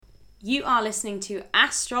You are listening to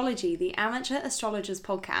Astrology, the Amateur Astrologers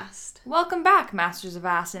podcast. Welcome back, Masters of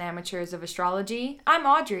Ass and Amateurs of Astrology. I'm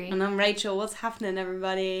Audrey. And I'm Rachel. What's happening,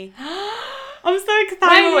 everybody? I'm so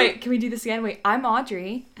excited. Wait. Can we do this again? Wait, I'm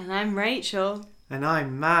Audrey. And I'm Rachel. And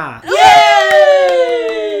I'm Matt. Yay!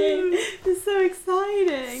 It's so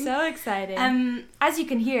exciting. So exciting. As you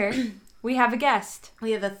can hear, we have a guest.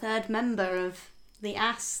 We have a third member of the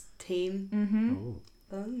Ass team. Mm-hmm. Ooh.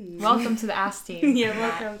 Oh. Welcome to the Ass team. Yeah,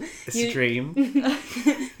 welcome. It's a dream.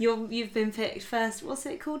 You've been picked first. What's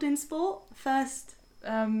it called in sport? First.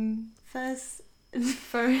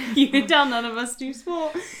 For You don't. None of us do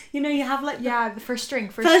sport. You know, you have like the first string.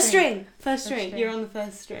 First string. You're on the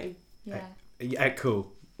first string. Yeah. Yeah,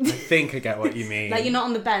 cool. I think I get what you mean. Like you're not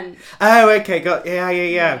on the bench. Oh, okay. Got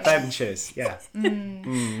yeah. Benches. Yeah.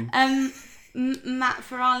 Matt,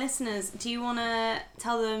 for our listeners, do you want to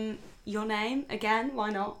tell them your name again? Why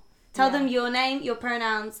not? Tell them your name, your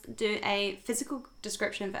pronouns, do a physical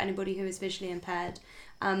description for anybody who is visually impaired.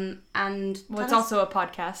 And it's also a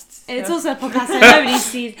podcast. So. It's also a podcast, so nobody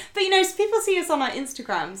sees. But people see us on our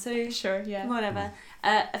Instagram, so sure, yeah. Whatever.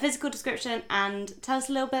 A physical description, and tell us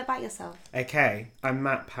a little bit about yourself. Okay, I'm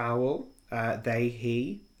Matt Powell. They,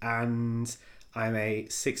 he, and I'm a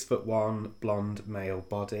 6'1" blonde male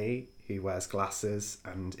body who wears glasses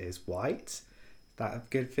and is white. That a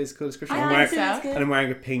good physical description? And I'm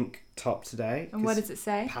wearing a pink top today. And what does it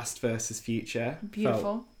say? Past versus future.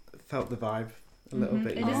 Beautiful. Felt the vibe a little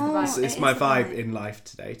bit. It is the vibe. It's my vibe in life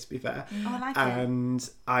today, to be fair. Oh, I like it. And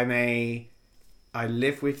I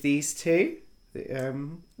live with these two.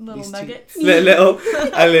 Little these nuggets.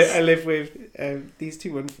 I live with these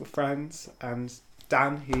two wonderful friends and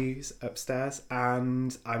Dan, who's upstairs,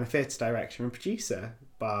 and I'm a theatre director and producer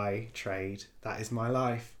by trade. That is my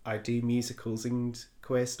life. I do musicals and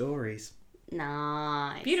queer stories.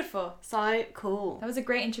 Nice. Beautiful. So cool. That was a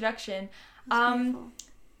great introduction.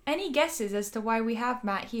 Any guesses as to why we have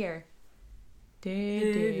Matt here?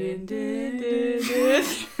 Pisces.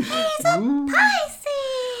 Oh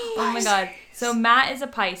my god. So Matt is a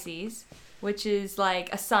Pisces, which is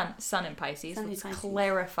like a sun in Pisces. Let's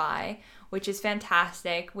clarify, which is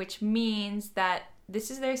fantastic, which means that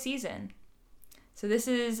this is their season. So this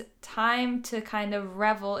is time to kind of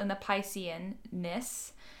revel in the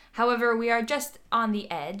Piscean-ness. However, we are just on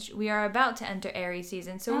the edge. We are about to enter Aries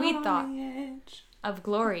season, so we thought of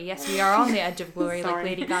glory. Yes, we are on the edge of glory like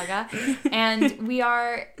Lady Gaga. And we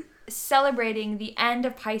are celebrating the end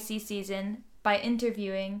of Pisces season by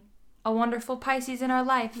interviewing a wonderful Pisces in our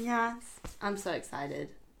life. Yes. I'm so excited.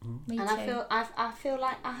 Me and too. I feel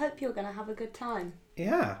like I hope you're gonna have a good time.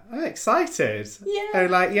 Yeah, I'm excited.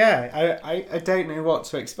 Yeah. I don't know what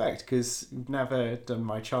to expect because I've never done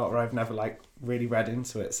my chart or I've never really read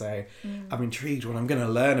into it. So I'm intrigued what I'm going to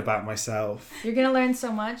learn about myself. You're going to learn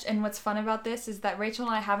so much. And what's fun about this is that Rachel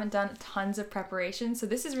and I haven't done tons of preparation. So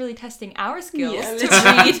this is really testing our skills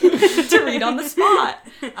to read on the spot.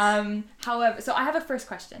 However, so I have a first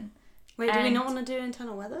question. Wait, do we not want to do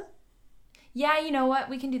internal weather? Yeah, you know what?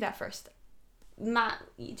 We can do that first. Matt,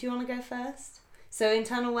 do you want to go first? So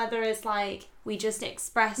internal weather is like we just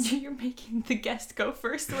express. You're making the guest go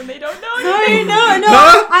first when they don't know. No.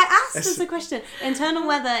 I asked us a question. Internal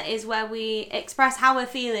weather is where we express how we're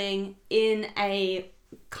feeling in a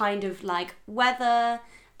kind of like weather,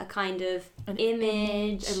 a kind of an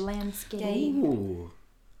image, a landscape. Ooh.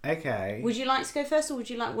 Okay. Would you like to go first, or would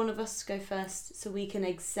you like one of us to go first so we can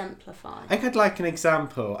exemplify? I think I'd like an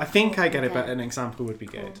example. I think I get it, Okay. but an example would be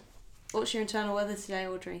good. Cool. What's your internal weather today,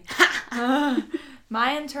 Audrey?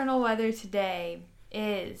 My internal weather today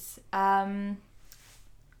is a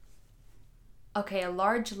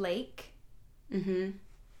large lake. Mm-hmm.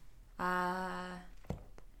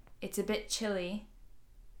 It's a bit chilly,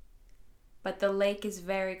 but the lake is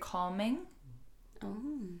very calming.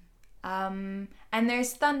 Oh. And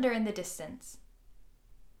there's thunder in the distance.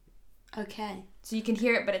 Okay. So you can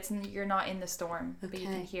hear it, but you're not in the storm, Okay. but you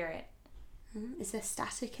can hear it. Is there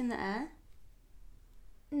static in the air?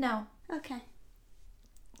 No. Okay.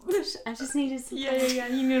 I just needed some. Yeah.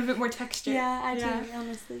 You need a bit more texture. Yeah, I do,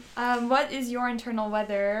 honestly. What is your internal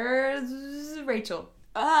weather, Rachel?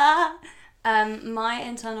 My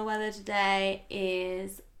internal weather today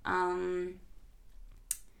is I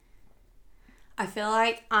feel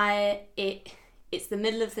like it's the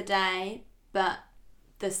middle of the day, but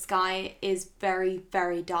the sky is very,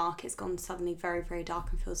 very dark. It's gone suddenly very, very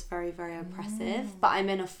dark and feels very, very oppressive. But I'm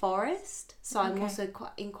in a forest, so I'm also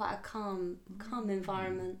quite a calm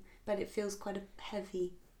environment. But it feels quite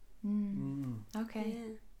heavy. Okay.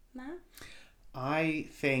 Yeah. Matt? I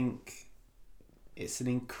think it's an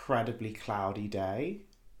incredibly cloudy day,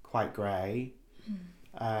 quite grey.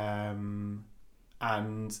 and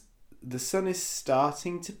the sun is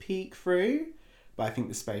starting to peek through, but I think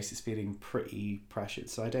the space is feeling pretty pressured.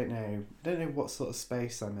 So I don't know what sort of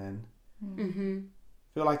space I'm in. Mm-hmm.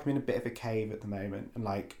 I feel like I'm in a bit of a cave at the moment, and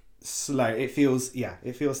like slow. It feels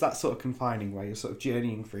that sort of confining where you're sort of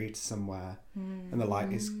journeying through to somewhere, and the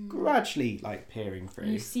light is gradually like peering through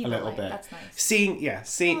You see a the little light. bit. That's nice.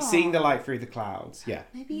 Seeing the light through the clouds. Yeah.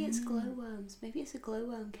 Maybe it's glowworms. Maybe it's a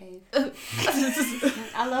glowworm cave.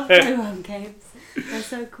 I love glowworm caves. They're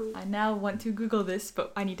so cool. I now want to Google this,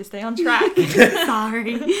 but I need to stay on track.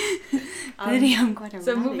 Sorry. Really, I'm quite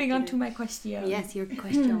So moving on to my question. Yes, your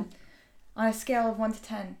question. On a scale of 1 to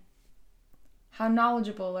 10, how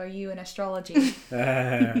knowledgeable are you in astrology?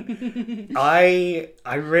 I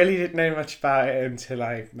really didn't know much about it until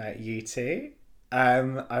I met you two.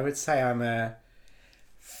 I would say I'm a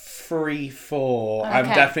 3-4. I'm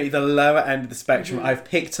Okay. definitely the lower end of the spectrum. I've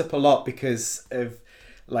picked up a lot because of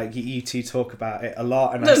like you two talk about it a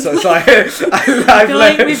lot, and I I feel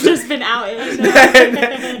like we've just been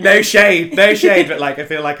outed. no shade, but like I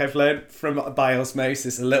feel like I've learned from by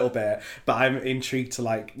osmosis a little bit, but I'm intrigued to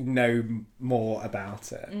like know more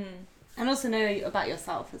about it. And also know about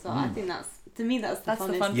yourself as well. I think that's the That's the funnest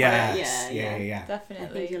fun part. Yes, Yeah. yeah. I think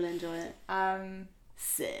Definitely. you'll enjoy it.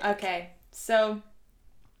 Sick. Okay, so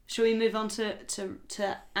Shall we move on to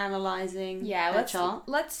analysing the chart?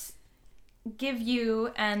 let's give you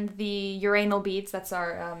and the uranal beads, that's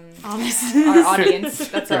our Honest. our audience,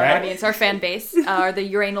 that's our Right. audience, our fan base, are the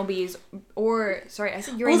uranal bees, or sorry, I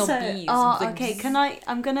said uranal bees. Okay.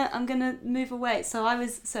 I'm gonna move away. So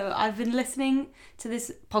I've been listening to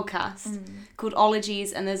this podcast called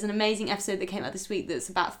Ologies, and there's an amazing episode that came out this week that's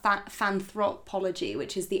about fanthropology,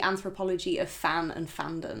 which is the anthropology of fan and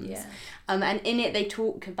fandoms. Yeah. And in it they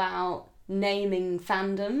talk about naming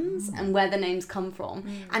fandoms and where the names come from,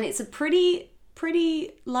 and it's a pretty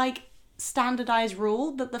like standardized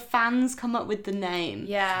rule that the fans come up with the name.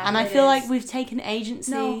 Yeah, and I it feel is. like we've taken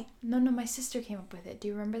agency. No, my sister came up with it. Do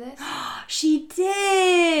you remember this? She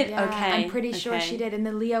did. Yeah, Okay, I'm pretty sure she did. In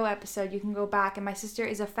the Leo episode, you can go back, and my sister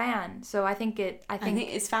is a fan, so I think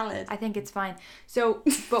it's valid. I think it's fine. So,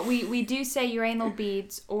 but we do say uranal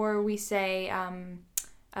beads, or we say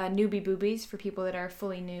newbie boobies for people that are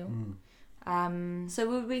fully new. So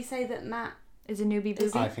would we say that Matt Is a newbie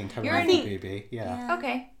boobie? I think I'm You're a a booby. Yeah.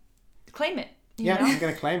 Okay, claim it. You Yeah, know? I'm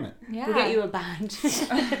gonna claim it. Yeah. we'll get you a badge.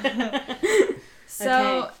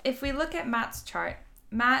 So Okay. if we look at Matt's chart,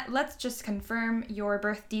 Matt, let's just confirm your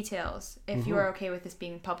birth details, if you are okay with this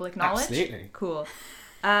being public knowledge. Absolutely. Cool.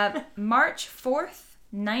 March 4th,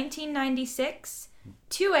 1996,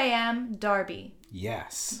 2 a.m. Derby,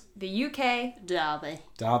 Yes. the UK. Derby.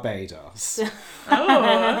 Barbados.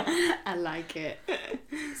 Oh. I like it.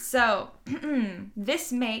 So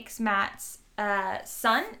this makes Matt's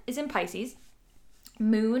sun is in Pisces,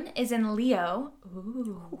 moon is in Leo,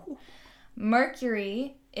 ooh.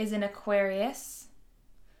 Mercury is in Aquarius,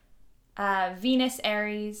 Venus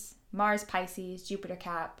Aries, Mars Pisces, Jupiter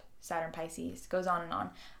Cap, Saturn Pisces, goes on and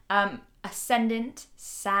on. Ascendant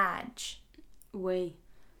Sag.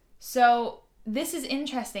 So this is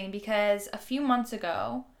interesting because a few months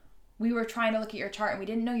ago we were trying to look at your chart and we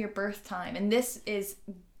didn't know your birth time, and this is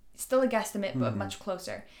still a guesstimate but much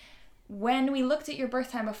closer. When we looked at your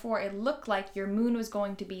birth time before, it looked like your moon was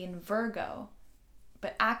going to be in Virgo,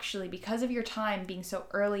 but actually because of your time being so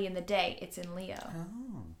early in the day, it's in Leo.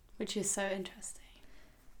 Which is so interesting.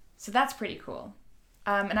 So that's pretty cool.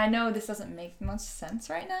 And I know this doesn't make much sense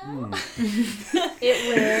right now. It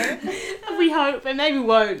will. We hope, and maybe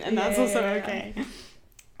won't, and that's Yeah. also okay.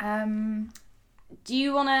 Do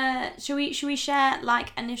you wanna? Should we share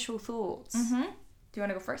like initial thoughts? Do you want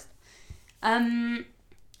to go first?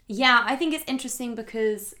 Yeah, I think it's interesting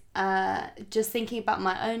because just thinking about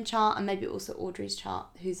my own chart and maybe also Audrey's chart,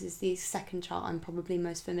 whose is the second chart I'm probably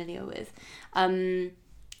most familiar with.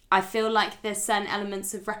 I feel like there's certain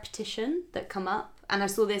elements of repetition that come up. And I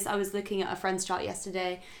saw this, I was looking at a friend's chart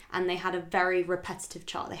yesterday and they had a very repetitive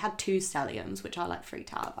chart. They had 2 stelliums, which I like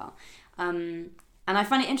freaked out about. And I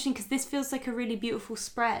find it interesting because this feels like a really beautiful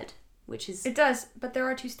spread, which is... It does, but there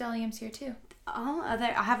are 2 stelliums here too. Oh, are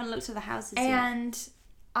there? I haven't looked at the houses yet. And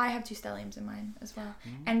I have 2 stelliums in mine as well.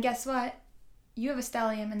 And guess what? You have a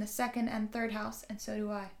stellium in the 2nd and 3rd house, and so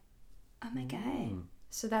do I. Oh my god.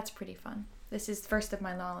 So that's pretty fun. This is first of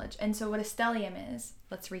my knowledge. And so what a stellium is,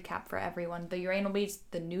 let's recap for everyone. The uranal beads,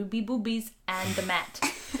 the newbie boobies, and the Met.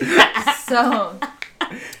 So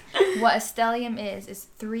what a stellium is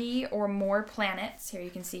 3 or more planets. Here you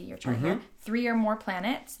can see your chart here. 3 or more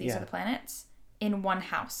planets. These are the planets. in one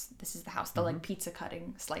house. This is the house, the like pizza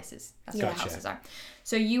cutting slices. That's what Gotcha. houses are.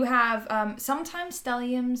 So you have sometimes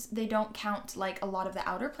stelliums, they don't count like a lot of the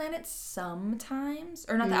outer planets sometimes.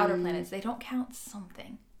 Or not the outer planets, they don't count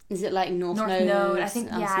something. Is it like North Node? Node, I think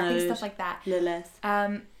stuff like that. Lilith.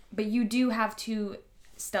 But you do have 2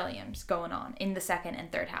 stelliums going on in the second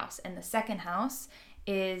and third house. And the second house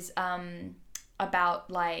is about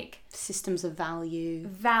like systems of value,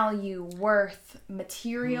 worth,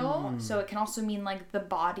 material. So it can also mean like the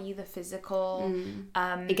body, the physical.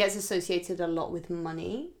 It gets associated a lot with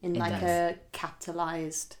money in like a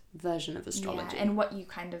capitalized version of astrology. Yeah, and what you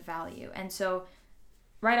kind of value. And so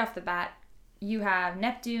right off the bat, you have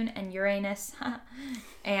Neptune and Uranus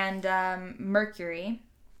and Mercury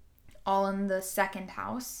all in the second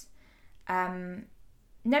house.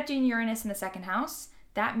 Neptune, Uranus in the second house,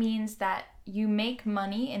 that means that you make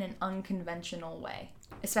money in an unconventional way,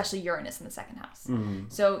 especially Uranus in the second house.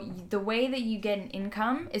 So the way that you get an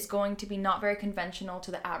income is going to be not very conventional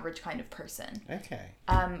to the average kind of person. Okay.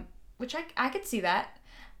 Which I could see that.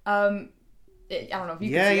 I don't know if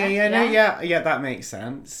you can see that. Yeah, that makes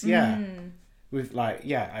sense. Yeah. With like,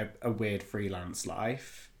 a weird freelance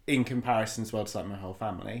life in comparison as well to like my whole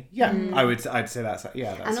family. Yeah, I'd say that's that's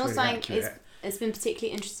and also really like accurate. it's been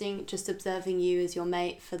particularly interesting just observing you as your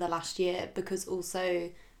mate for the last year, because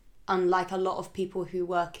also unlike a lot of people who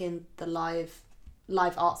work in the live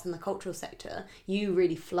arts and the cultural sector, you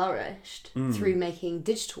really flourished through making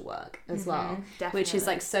digital work as well, which is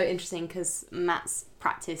like so interesting because Matt's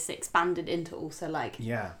practice expanded into also like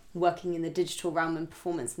working in the digital realm and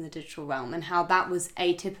performance in the digital realm, and how that was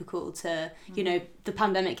atypical to you know, the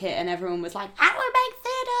pandemic hit and everyone was like, how do I make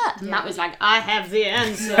theatre? And Matt was like, I have the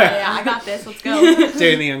answer. I got this, let's go.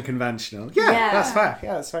 Doing the unconventional. That's fair.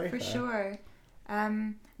 Yeah, that's very for fair. sure.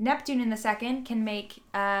 Neptune in the second can make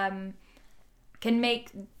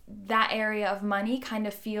that area of money kind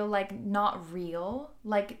of feel like not real.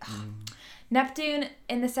 Like Neptune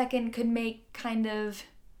in the second could make kind of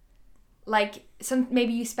like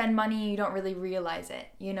maybe you spend money and you don't really realize it.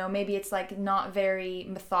 You know, maybe it's like not very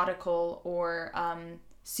methodical or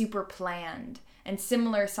super planned, and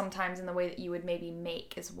similar sometimes in the way that you would maybe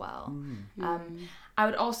make as well. I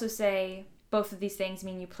would also say both of these things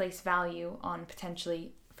mean you place value on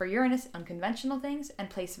potentially, for Uranus, unconventional things, and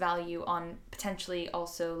place value on potentially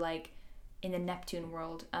also like in the Neptune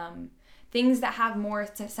world, things that have more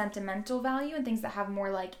sentimental value and things that have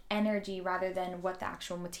more like energy rather than what the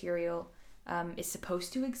actual material is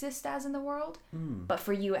supposed to exist as in the world. But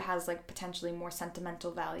for you, it has like potentially more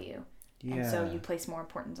sentimental value. And so you place more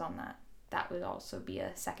importance on that. That would also be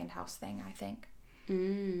a second house thing, I think.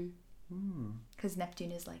 Because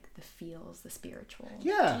Neptune is like the feels, the spiritual.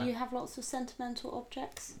 Yeah. Do you have lots of sentimental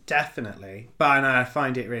objects? Definitely. But I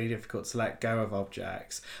find it really difficult to let go of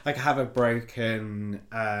objects. Like I have a broken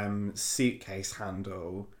suitcase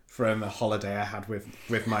handle from a holiday I had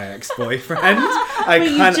with my ex-boyfriend.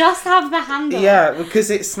 Just have the handle. Yeah, because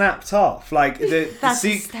it snapped off. Like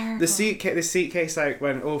the suitcase like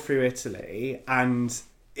went all through Italy, and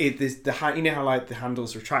you know how like the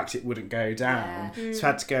handles retract, it wouldn't go down, so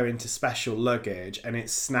I had to go into special luggage, and it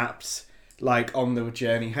snapped like on the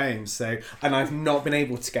journey home. So, and I've not been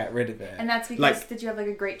able to get rid of it. And that's because did you have like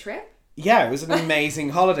a great trip? Yeah, it was an amazing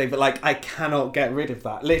holiday, but like I cannot get rid of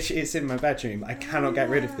that. Literally, it's in my bedroom. I cannot get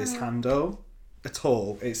rid of this handle at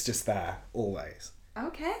all. It's just there always.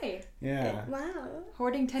 Okay. Yeah. Wow.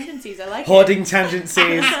 Hoarding tendencies. I like Hoarding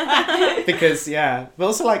tendencies. Because but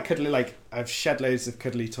also like cuddly. Like I've shed loads of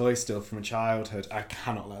cuddly toys still from childhood. I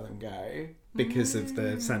cannot let them go because of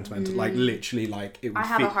the sentimental. Like literally, like it would. I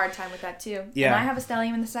have a hard time with that too. Yeah. And I have a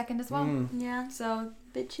stellium in the second as well. Yeah. So,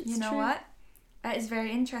 Bitch, it's you know true. what? That is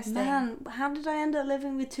very interesting. Man, how did I end up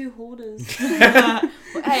living with 2 hoarders?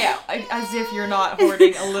 Hey, as if you're not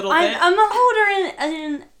hoarding a little bit. I'm a hoarder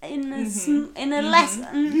in a less.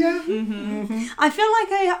 I feel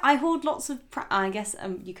like I hoard lots of. I guess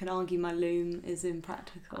you can argue my loom is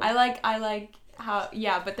impractical. I like how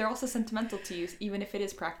but they're also sentimental to you, even if it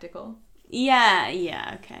is practical.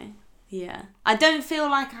 Yeah. Okay. Yeah. I don't feel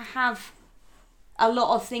like I have a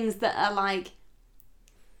lot of things that are like.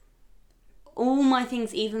 All my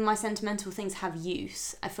things, even my sentimental things, have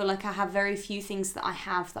use. I feel like I have very few things that I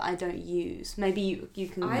have that I don't use. Maybe you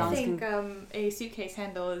can. I think a suitcase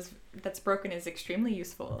handle that's broken is extremely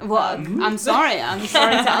useful. Well, I'm sorry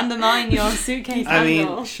to undermine your suitcase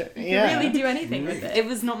handle. You can really do anything with it. It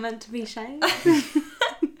was not meant to be shaved.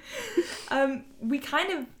 We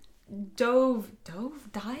kind of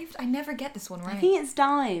dived. I never get this one right. I think it's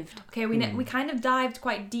dived. Okay, we kind of dived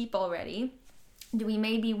quite deep already. Do we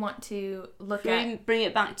maybe want to look at bring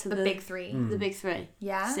it back to the big three? The big three.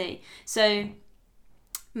 Yeah. See, so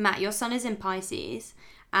Matt, your sun is in Pisces,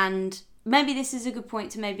 and maybe this is a good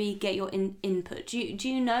point to maybe get your input. Do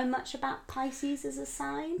you know much about Pisces as a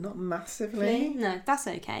sign? Not massively. No, that's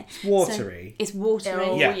okay. It's watery. So, it's watery.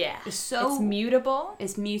 Oh, yeah. It's mutable.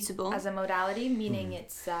 It's mutable. As a modality, meaning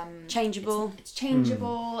it's changeable. It's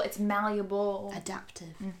changeable. It's malleable.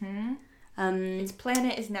 Adaptive. Mm-hmm. Its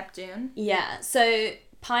planet is Neptune. Yeah. So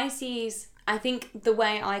Pisces, I think the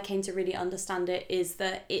way I came to really understand it is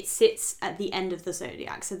that it sits at the end of the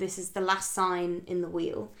zodiac. So this is the last sign in the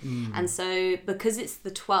wheel. And so because it's the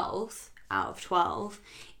 12th out of 12,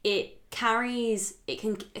 it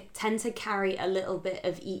can tend to carry a little bit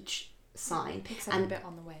of each sign. Picks up a bit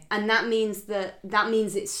on the way. And that means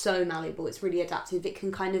it's so malleable. It's really adaptive. It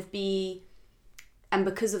can kind of be, and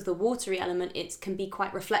because of the watery element, it can be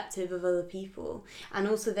quite reflective of other people, and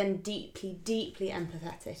also then deeply, deeply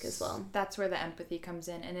empathetic as well. That's where the empathy comes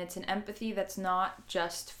in, and it's an empathy that's not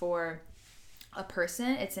just for a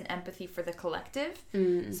person, it's an empathy for the collective,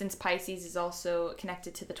 since Pisces is also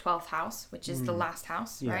connected to the 12th house, which is the last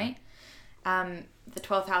house, right? The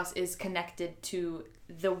 12th house is connected to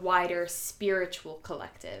the wider spiritual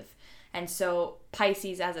collective. And so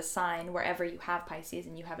Pisces as a sign, wherever you have Pisces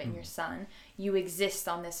and you have it in your sun, you exist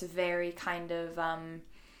on this very kind of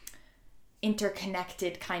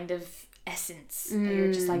interconnected kind of essence.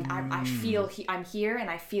 You're just like, I feel I'm here and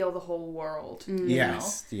I feel the whole world.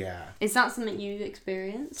 Yes, yeah. Is that something you've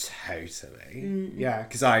experienced? Totally. Yeah,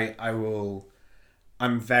 because I'm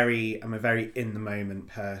a very in the moment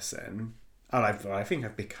person. I think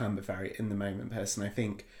I've become a very in the moment person. I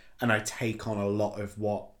think, and I take on a lot of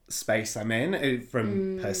what space I'm in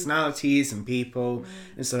from personalities and people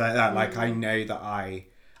and stuff like that. Like I know that I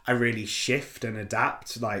really shift and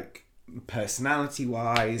adapt, like personality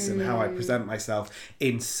wise and how I present myself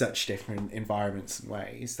in such different environments and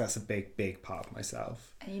ways. That's a big part of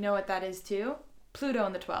myself. And you know what that is too? Pluto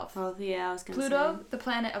in the 12th. Oh yeah, I was going to say. Pluto, the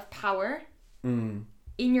planet of power, in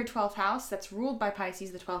your 12th house, that's ruled by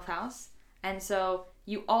Pisces, the 12th house. And so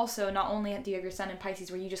you also, not only do you have your sun in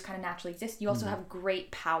Pisces where you just kind of naturally exist, you also have great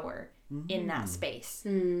power in that space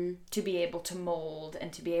to be able to mold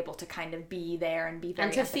and to be able to kind of be there and be very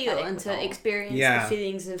and to feel and to experience the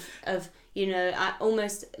feelings of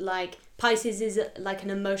almost like Pisces is like an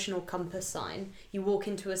emotional compass sign. You walk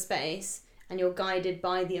into a space and you're guided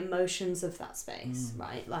by the emotions of that space,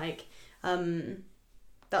 right? Like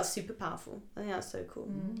that's super powerful. I think that's so cool.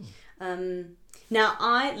 Now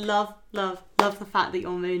I love the fact that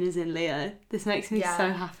your moon is in Leo. This makes me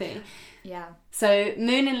so happy. Yeah. So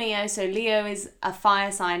moon in Leo, so Leo is a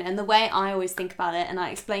fire sign, and the way I always think about it, and I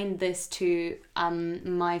explained this to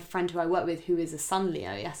my friend who I work with who is a sun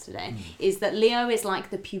Leo yesterday, is that Leo is like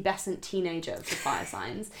the pubescent teenager of the fire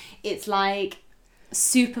signs. It's like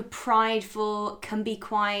super prideful, can be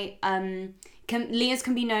quite Leos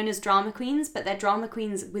can be known as drama queens, but they're drama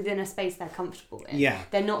queens within a space they're comfortable in. Yeah.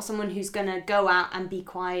 They're not someone who's going to go out and be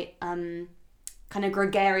quite kind of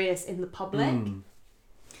gregarious in the public,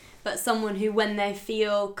 but someone who, when they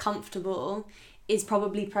feel comfortable, is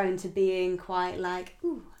probably prone to being quite like,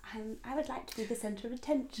 ooh, I would like to be the centre of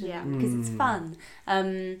attention because it's fun.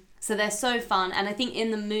 So they're so fun. And I think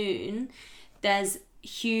in the moon, there's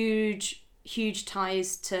huge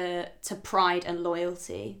ties to pride and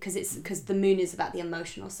loyalty because the moon is about the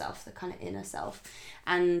emotional self, the kind of inner self,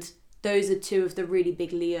 and those are two of the really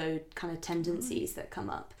big Leo kind of tendencies that come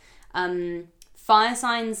up. Fire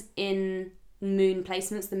signs in moon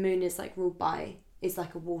placements, the moon is like is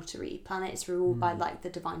like a watery planet. It's ruled by like the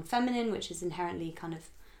divine feminine, which is inherently kind of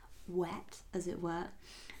wet, as it were.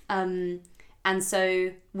 And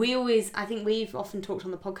so I think we've often talked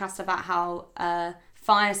on the podcast about how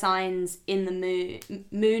fire signs in the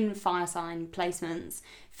moon fire sign placements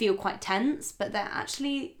feel quite tense, but they're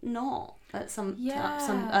actually not at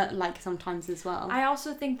sometimes as well. I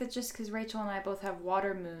also think that just because Rachel and I both have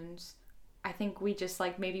water moons, I think we just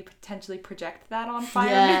like maybe potentially project that on fire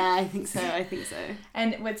moons. Yeah, I think so.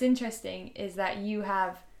 And what's interesting is that you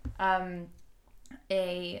have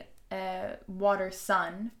a water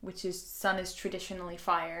sun, which is sun is traditionally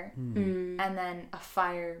fire, and then a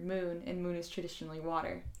fire moon, and moon is traditionally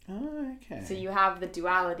water. Oh, okay. So you have the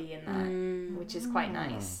duality in that, which is quite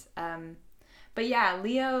nice. But yeah,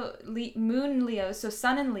 moon Leos, so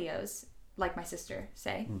sun and Leos, like my sister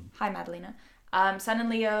say, hi Madalena. Sun and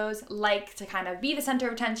Leos like to kind of be the center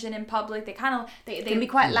of attention in public. They can be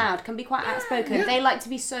quite loud, can be quite outspoken. Yeah. They like to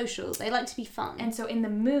be social. They like to be fun. And so in the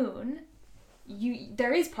moon,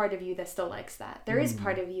 there is part of you that still likes that. There is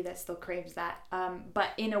part of you that still craves that,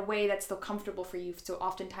 but in a way that's still comfortable for you. So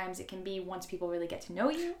oftentimes it can be once people really get to know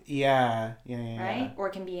you. Yeah. Right? Or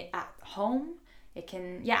it can be at home. it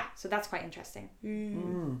can, so that's quite interesting.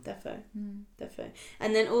 Defo.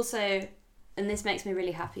 And then also, and this makes me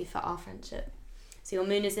really happy for our friendship. So your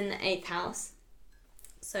moon is in the 8th house.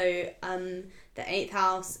 So the 8th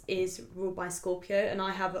house is ruled by Scorpio, and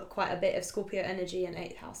I have quite a bit of Scorpio energy and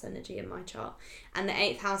 8th house energy in my chart. And the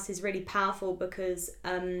 8th house is really powerful because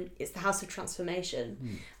it's the house of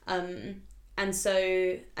transformation. And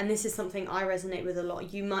this is something I resonate with a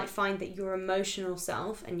lot. You might find that your emotional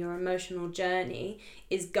self and your emotional journey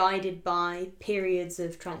is guided by periods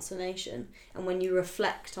of transformation. And when you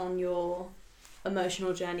reflect on your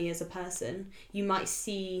emotional journey as a person, you might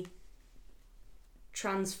see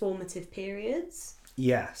transformative periods.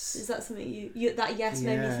 Yes. Is that something you that yes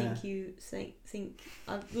made me think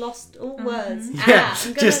I've lost all words.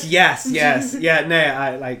 Just yes. Yeah, no,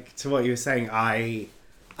 I like to what you were saying, I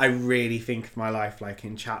really think of my life like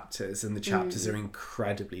in chapters, and the chapters are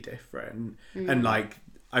incredibly different. And like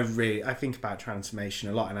I think about transformation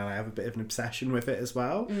a lot, and I have a bit of an obsession with it as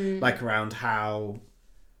well. Like around how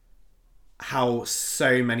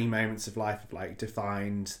so many moments of life have like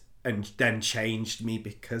defined and then changed me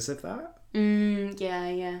because of that.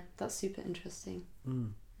 That's super interesting.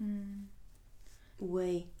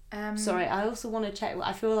 Sorry, I also want to check.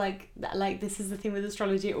 I feel like that, like this is the thing with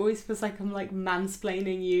astrology. It always feels like I'm like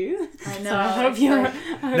mansplaining you. I know. So I hope you're.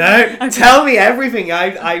 No, tell me everything.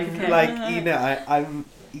 I'm like, you know, I'm.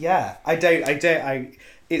 I don't.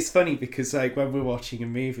 It's funny because like when we're watching a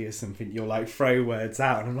movie or something, you'll like throw words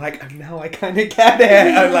out, and I'm like, oh, now I kind of get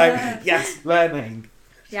it. I'm like, yes, learning.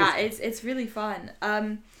 Yeah, it's really fun.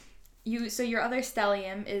 So your other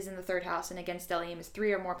stellium is in the 3rd house, and again, stellium is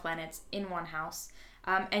 3 or more planets in one house.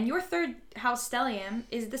 And your 3rd house stellium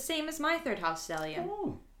is the same as my 3rd house stellium.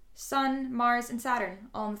 Oh. Sun, Mars, and Saturn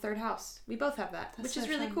all in the 3rd house. We both have that, which is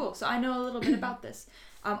really cool. So I know a little bit about this.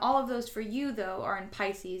 All of those for you, though, are in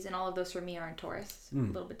Pisces, and all of those for me are in Taurus. A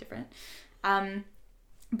little bit different.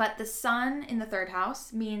 But the sun in the 3rd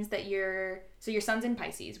house means that your sun's in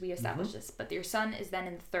Pisces. We established this. But your sun is then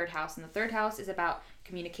in the 3rd house. And the 3rd house is about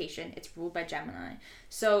communication. It's ruled by Gemini.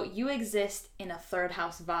 So you exist in a 3rd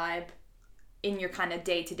house vibe in your kind of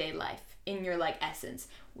day-to-day life, in your like essence.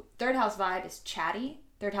 3rd house vibe is chatty.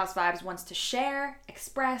 3rd house vibes wants to share,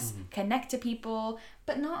 express, connect to people,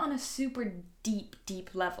 but not on a super deep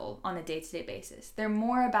level on a day-to-day basis. They're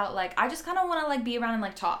more about like, I just kind of want to like be around and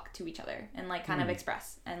like talk to each other and like kind of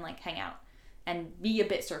express and like hang out and be a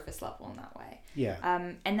bit surface level in that way. Yeah.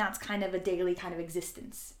 And that's kind of a daily kind of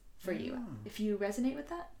existence for you. If you resonate with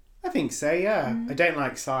that? I think so, yeah. I don't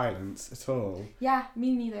like silence at all. Yeah,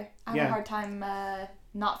 me neither. I have a hard time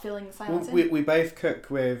not feeling the silence. We both cook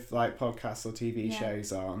with like podcasts or TV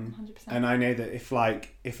shows on, 100%. and I know that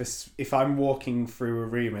if I'm walking through a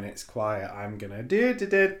room and it's quiet, I'm gonna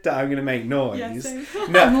I'm gonna make noise. Yeah,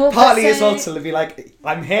 no, partly as well to be like,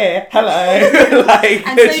 I'm here, hello. Like,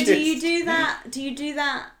 and so do you do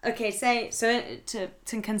that? Okay, so to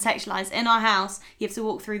contextualize, in our house, you have to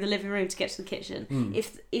walk through the living room to get to the kitchen.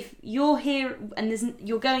 If you're here and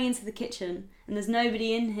you're going into the kitchen and there's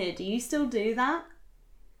nobody in here, do you still do that?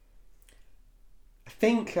 I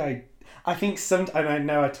think and I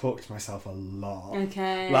know I talk to myself a lot.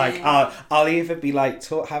 Okay. Like I'll either be like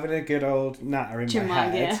having a good old natter in my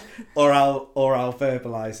head, yeah. or I'll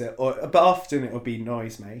verbalize it, but often it will be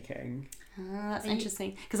noise making. That's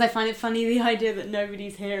interesting, because I find it funny the idea that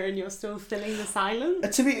nobody's here and you're still filling the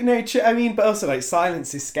silence. But also like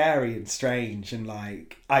silence is scary and strange, and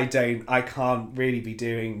like I can't really be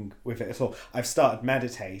doing with it at all. I've started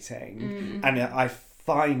meditating, and I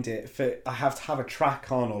find I have to have a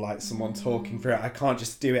track on or like someone talking through it. I can't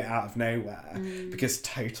just do it out of nowhere because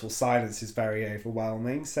total silence is very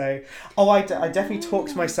overwhelming. So I definitely talk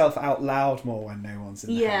to myself out loud more when no one's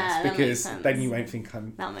in the house, because then you won't think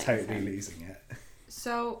I'm totally losing it.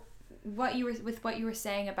 So what you were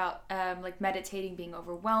saying about like meditating being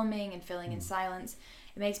overwhelming and filling in silence,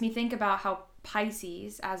 it makes me think about how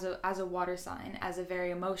Pisces as a water sign, as a very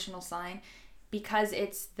emotional sign, because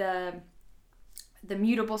it's the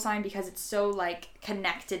mutable sign, because it's so like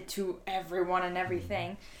connected to everyone and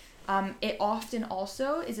everything, it often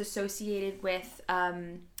also is associated with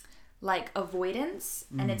like avoidance,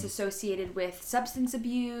 and it's associated with substance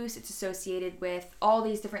abuse. It's associated with all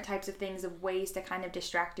these different types of things, of ways to kind of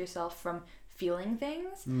distract yourself from feeling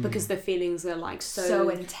things, because the feelings are like so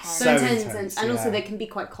intense, and also they can be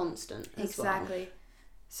quite constant as well.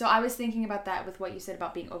 So I was thinking about that with what you said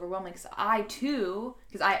about being overwhelming. So I too,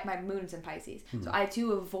 because my moon's in Pisces, so I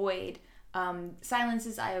too avoid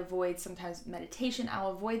silences. I avoid sometimes meditation.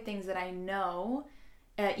 I'll avoid things that I know,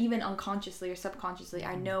 even unconsciously or subconsciously,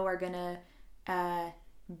 I know are gonna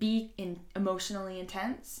be emotionally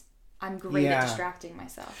intense. I'm great at distracting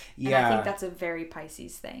myself. And I think that's a very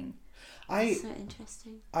Pisces thing. That's so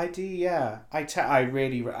interesting. I do, yeah. I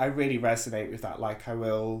really resonate with that. Like, I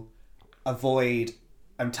will avoid...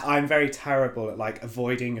 I'm very terrible at, like,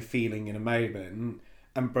 avoiding a feeling in a moment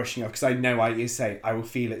and brushing off. Because I know, like you say, I will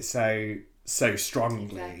feel it so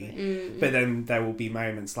strongly. Exactly. But then there will be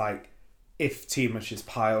moments, like, if too much is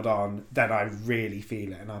piled on, then I really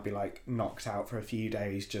feel it. And I'll be, like, knocked out for a few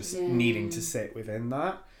days just needing to sit within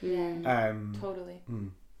that. Yeah. Totally.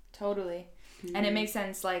 Totally. And it makes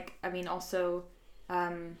sense, like, I mean, also,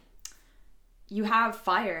 you have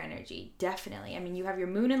fire energy, definitely. I mean, you have your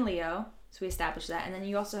moon in Leo, so we established that. And then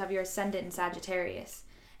you also have your ascendant in Sagittarius.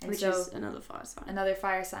 And which is another fire sign. Another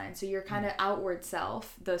fire sign. So your kind of outward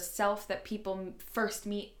self, the self that people first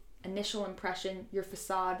meet, initial impression, your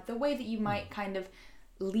facade, the way that you might kind of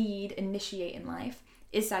initiate in life,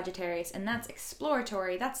 is Sagittarius, and that's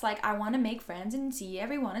exploratory. That's like, I want to make friends and see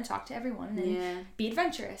everyone and talk to everyone and be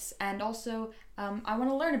adventurous, and also I want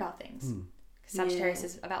to learn about things. Sagittarius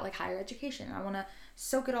is about like higher education. I want to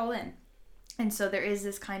soak it all in, and so there is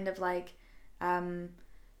this kind of like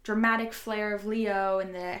dramatic flair of Leo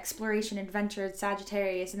and the exploration adventure of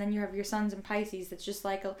Sagittarius, and then you have your suns in Pisces that's just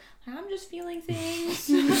like I'm just feeling things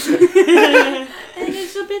and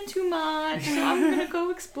it's a bit too much, so I'm gonna go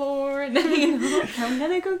explore, and then I'm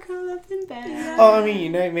gonna go curl up in bed. Oh, I mean, you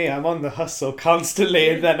know me, I'm on the hustle constantly,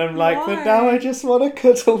 and then I'm like, but now I just want to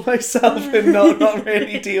cuddle myself and not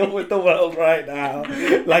really deal with the world right now.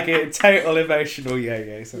 Like a total emotional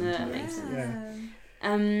yo-yo sometimes. That makes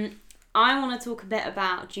sense. I want to talk a bit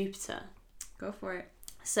about Jupiter. Go for it.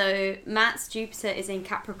 So Matt's Jupiter is in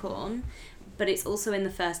Capricorn, but it's also in the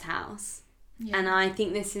first house. Yeah. And I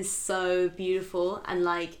think this is so beautiful, and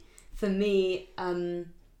like for me,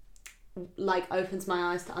 like opens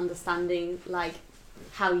my eyes to understanding like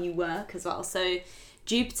how you work as well. So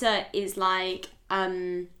Jupiter is like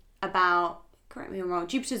about, correct me if I'm wrong,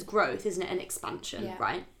 Jupiter's growth, isn't it? An expansion,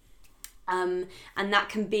 right? And that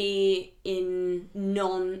can be in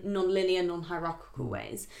non-linear, non-hierarchical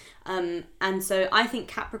ways. And so I think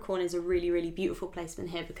Capricorn is a really, really beautiful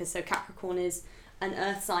placement here, because so Capricorn is an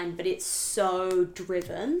earth sign, but it's so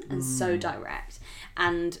driven and so direct.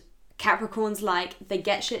 And Capricorn's like, they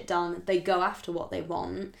get shit done, they go after what they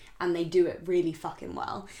want, and they do it really fucking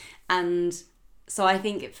well. And so I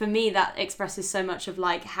think for me that expresses so much of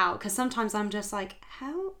like how, because sometimes I'm just like,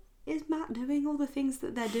 how is Matt doing all the things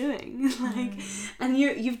that they're doing? Like, and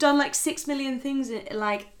you've done like 6 million things,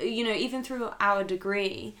 like, you know, even through our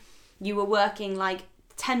degree you were working like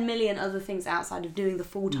 10 million other things outside of doing the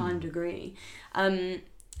full-time degree. And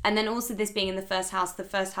then also this being in the first house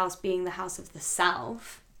being the house of the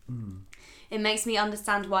self, it makes me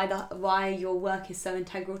understand why your work is so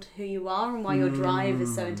integral to who you are, and why your drive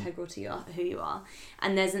is so integral to who you are.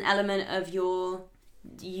 And there's an element of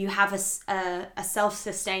you have a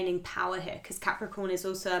self-sustaining power here, because Capricorn is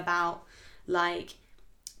also about like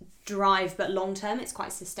drive, but long term it's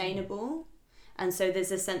quite sustainable. And so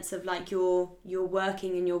there's a sense of like you're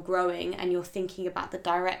working and you're growing and you're thinking about the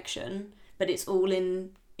direction, but it's all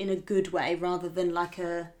in a good way, rather than like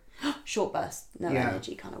a short burst,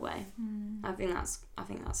 energy kind of way. I think that's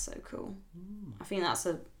so cool. I think that's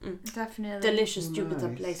a definitely delicious Jupiter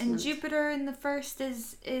placement. And Jupiter in the first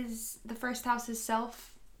is the first house is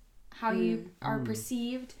self, how you are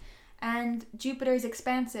perceived, and Jupiter is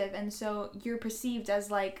expansive, and so you're perceived as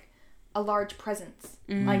like a large presence.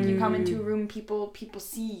 Like you come into a room, people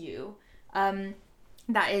see you.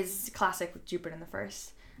 That is classic with Jupiter in the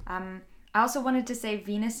first. I also wanted to say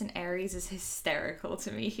Venus in Aries is hysterical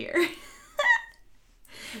to me here.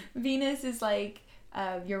 Venus is like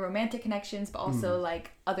your romantic connections, but also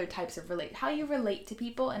like other types of how you relate to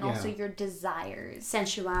people, and also your desires,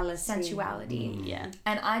 sensuality.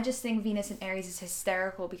 And I just think Venus in Aries is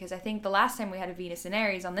hysterical, because I think the last time we had a Venus in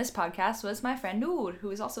Aries on this podcast was my friend Noor,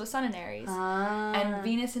 who is also a sun in Aries. And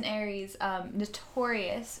Venus in Aries,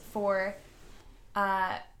 notorious for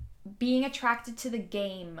being attracted to the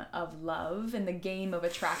game of love and the game of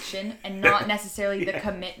attraction, and not necessarily the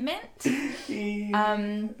commitment.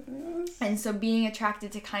 And so being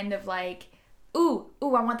attracted to kind of like, ooh,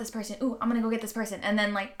 I want this person. Ooh, I'm gonna go get this person. And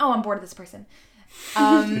then like, oh, I'm bored of this person.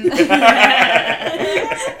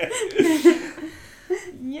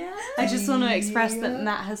 Yeah. I just want to express that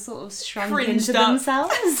Matt has sort of shrunk Cringed into up.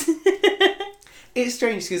 themselves. It's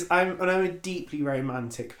strange because I'm a deeply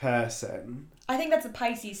romantic person. I think that's a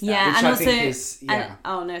Pisces stuff. Yeah, which and I also, think is,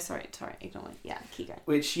 oh no, sorry, ignore me. Yeah, keep going.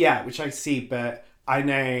 Which I see, but I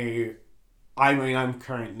know, I'm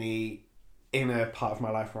currently in a part of my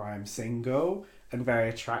life where I'm single and very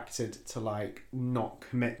attracted to like not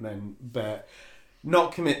commitment, but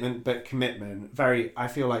not commitment, but commitment. I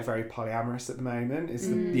feel like very polyamorous at the moment is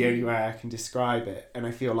the only way I can describe it. And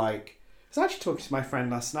I feel like, I was actually talking to my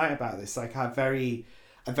friend last night about this. Like, I have a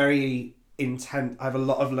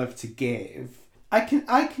lot of love to give. I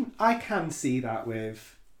can see that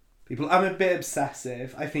with people. I'm a bit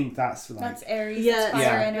obsessive. I think that's like... That's Aries. Yeah, that's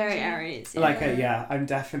fire energy. very Aries. Yeah. Like, I'm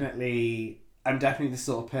definitely the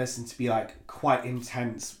sort of person to be like quite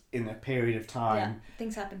intense in a period of time. Yeah,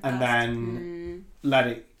 things happen fast. And then let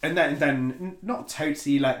it, and then not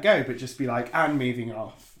totally let go, but just be like, and moving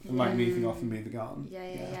off, and like moving off and moving on.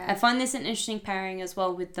 Yeah. I find this an interesting pairing as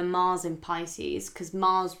well with the Mars in Pisces, because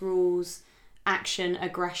Mars rules action,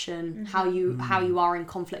 aggression, how you are in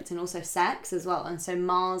conflict, and also sex as well. And so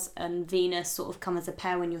Mars and Venus sort of come as a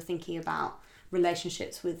pair when you're thinking about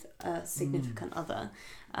relationships with a significant other,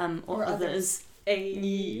 or others.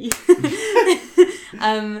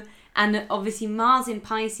 And obviously Mars in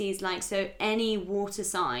Pisces, like, so any water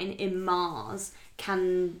sign in Mars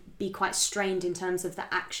can be quite strained in terms of the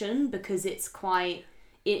action, because it's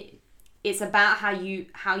about how you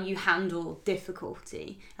handle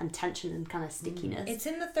difficulty and tension and kind of stickiness. It's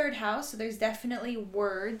in the 3rd house, so there's definitely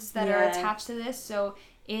words that are attached to this. So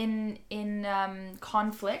in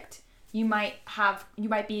conflict, you might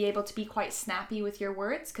be able to be quite snappy with your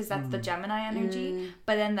words, because that's the Gemini energy.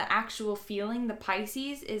 But then the actual feeling, the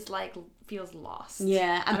Pisces, is like feels lost.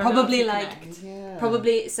 Yeah, and probably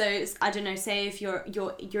so I don't know. Say if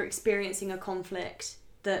you're experiencing a conflict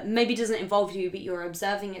that maybe doesn't involve you, but you're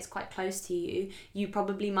observing it's quite close to you. You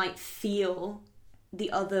probably might feel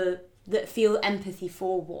feel empathy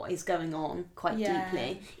for what is going on quite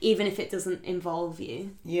deeply, even if it doesn't involve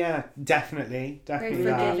you. Yeah, definitely Very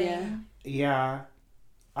forgiving. Yeah,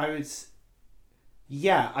 I would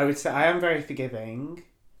say I am very forgiving.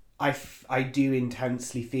 I do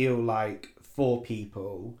intensely feel like for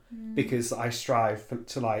people, because I strive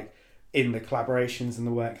to, like, in the collaborations and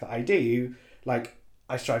the work that I do, like,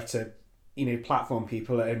 I strive to, platform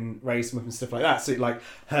people and raise them up and stuff like that. So it, like,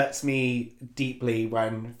 hurts me deeply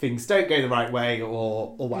when things don't go the right way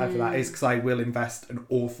or whatever that is, because I will invest an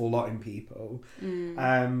awful lot in people.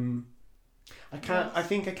 I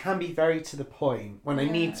think I can be very to the point when I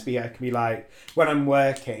need to be. I can be like, when I'm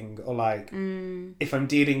working, or like if I'm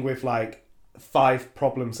dealing with like 5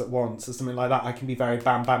 problems at once or something like that, I can be very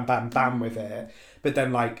bam, bam, bam, bam with it. But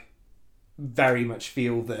then, like, very much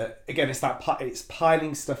feel that, again, it's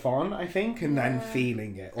piling stuff on, I think, and then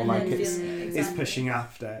feeling it, or like it's pushing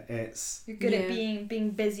after. You're good at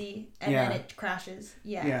being busy, and then it crashes.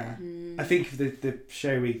 I think of the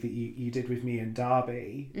show week that you did with me and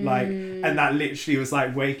Darby, like, and that literally was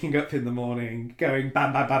like waking up in the morning, going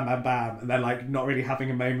bam, bam, bam, bam, bam, and then like not really having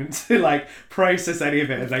a moment to like process any of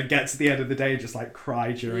it, and then get to the end of the day and just like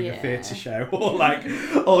cry during a theatre show,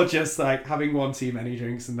 or just like having one too many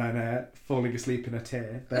drinks and then falling asleep in a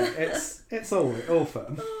tear. But it's all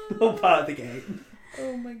fun, all part of the game.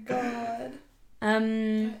 Oh my god.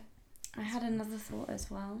 I had another thought as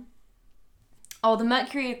well. Oh, the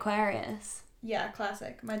Mercury Aquarius. Yeah,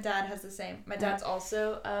 classic. My dad has the same. My dad's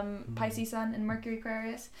also Pisces Sun and Mercury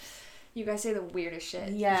Aquarius. You guys say the weirdest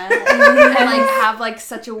shit. Yeah. And like have like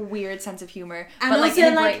such a weird sense of humor, and but also, like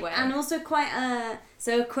in a great way. And also quite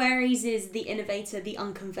so Aquarius is the innovator, the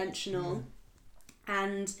unconventional,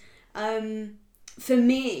 and for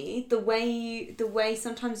me, the way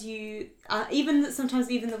sometimes you even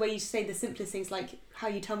the way you say the simplest things, like how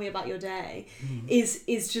you tell me about your day, is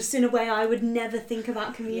just in a way I would never think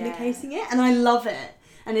about communicating it, and I love it.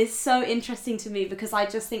 And it's so interesting to me because I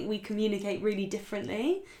just think we communicate really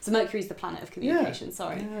differently. So Mercury's the planet of communication. Yeah.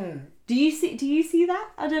 Sorry. Yeah. Do you see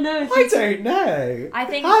that? I don't know. I don't know. I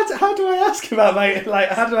think. How do I ask about my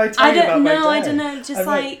how do I tell you about my day? I don't know. Just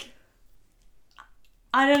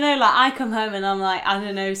I don't know, like, I come home and I'm like, I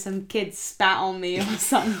don't know, some kids spat on me or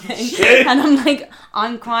something. And I'm like,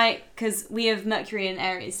 I'm quite, because we have Mercury in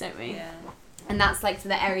Aries, don't we? Yeah. And that's like, to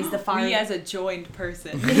the Aries, the fire. Me as a joined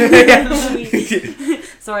person.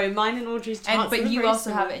 Sorry, mine and Audrey's charts. But you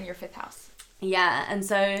also have it in your 5th house. Yeah, and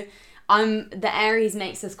so the Aries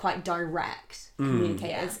makes us quite direct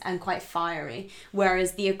communicators and quite fiery,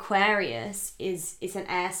 whereas the Aquarius is an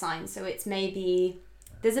air sign, so it's maybe...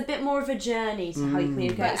 There's a bit more of a journey to how you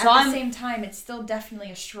communicate. But so at the same time, it's still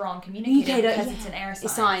definitely a strong communicator because it's an air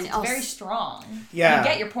sign. It's very strong. Yeah. You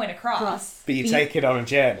get your point across. But you take it on a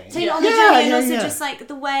journey. Take it on a journey, and also just like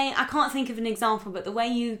the way, I can't think of an example, but the way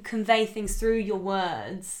you convey things through your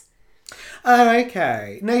words. Oh,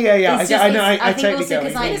 okay. No, yeah. I totally get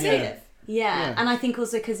what you mean. Yeah, and I think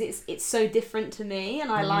also because it's so different to me,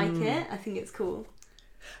 and I like it. I think it's cool.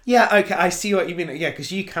 Yeah, okay, I see what you mean. Yeah,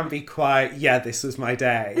 because you can be quite, this was my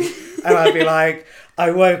day. And I'd be like,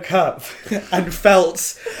 I woke up and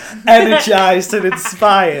felt energized and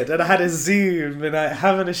inspired, and I had a Zoom, and I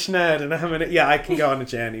having a schnerd, and I can go on a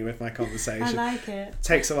journey with my conversation. I like it.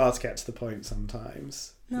 Takes a while to get to the point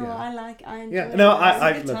sometimes. No, yeah. I enjoy Yeah, it. no, It's a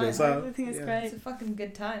I good love it time. as well. I think it's Yeah. great. It's a fucking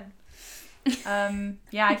good time.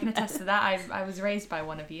 Yeah, I can attest to that. I was raised by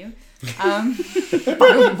one of you.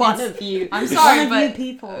 One of you. I'm sorry, One of but you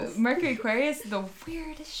people. Mercury Aquarius, the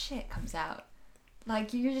weirdest shit comes out.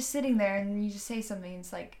 Like, you're just sitting there and you just say something and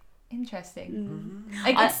it's like, interesting.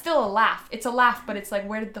 Like, it's still a laugh. It's a laugh, but it's like,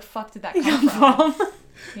 where did the fuck did that come from?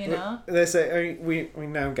 You know? We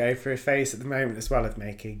now go through a phase at the moment as well of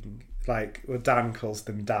making, like, well, Dan calls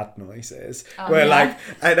them dad noises. Where, like,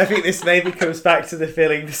 and I think this maybe comes back to the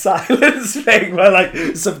filling the silence thing, where, like,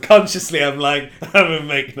 subconsciously I'm like, I'm gonna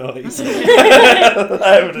make noise.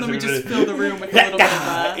 Let me just fill the room with a little bit of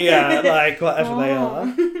that. Yeah, like, whatever they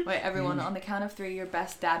are. Wait, everyone, on the count of 3, your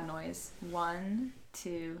best dad noise. 1,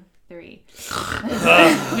 2, 3.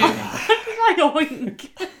 I oink.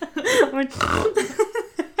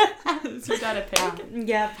 Is your dad a pig?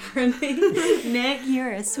 Yeah, apparently. Nick,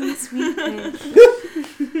 you're a sweet, sweet pig.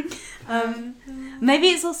 Maybe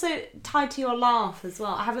it's also tied to your laugh as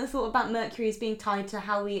well. I haven't thought about Mercury as being tied to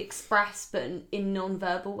how we express, but in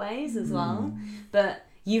non-verbal ways as well. But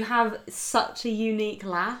you have such a unique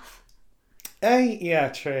laugh. Yeah,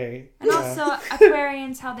 true. And also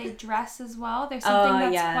Aquarians, how they dress as well. There's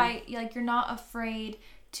something that's quite, like, you're not afraid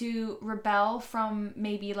to rebel from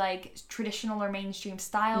maybe like traditional or mainstream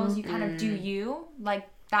styles. You kind of do you. Like,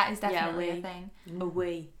 that is definitely a thing.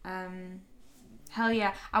 Hell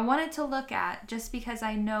yeah. I wanted to look at, just because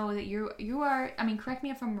I know that you are, I mean, correct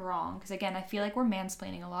me if I'm wrong, because again, I feel like we're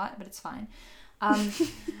mansplaining a lot, but it's fine.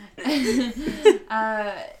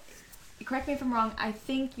 Correct me if I'm wrong, I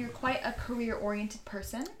think you're quite a career-oriented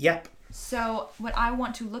person. Yep. So what I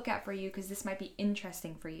want to look at for you, because this might be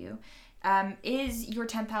interesting for you, is your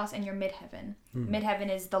 10th house and your midheaven.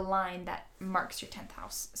 Midheaven is the line that marks your 10th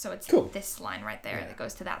house. So it's this line right there that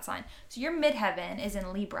goes to that sign. So your midheaven is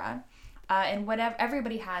in Libra. And whatever,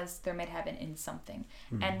 everybody has their midheaven in something.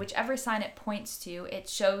 And whichever sign it points to, it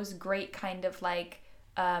shows great kind of like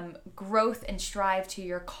growth and strive to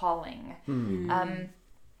your calling.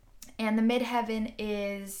 And the midheaven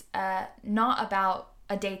is not about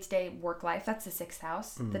a day-to-day work life. That's the 6th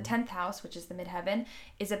house. The 10th house, which is the midheaven,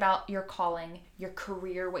 is about your calling, your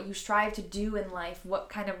career, what you strive to do in life, what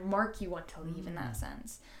kind of mark you want to leave in that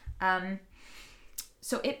sense.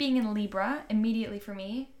 So it being in Libra, immediately for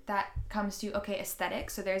me, that comes to, aesthetic.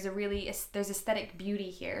 So there's there's aesthetic beauty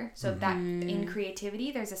here. So that in creativity,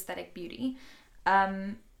 there's aesthetic beauty.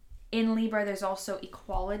 In Libra, there's also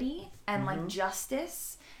equality and like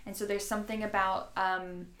justice. And so there's something about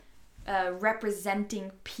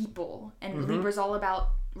representing people, and Libra's all about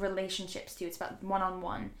relationships too. It's about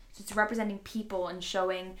one-on-one. So it's representing people and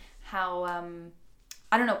showing how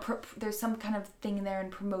I don't know, there's some kind of thing there in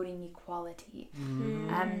promoting equality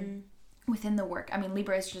within the work. I mean,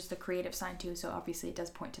 Libra is just a creative sign too, so obviously it does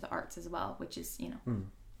point to the arts as well, which is,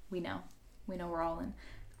 we know we're all in.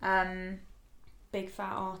 Big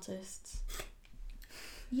fat artists.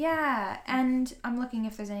 Yeah, and I'm looking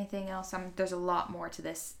if there's anything else. There's a lot more to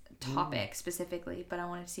this topic specifically, but I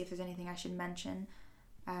wanted to see if there's anything I should mention.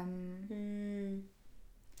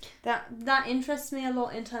 That interests me a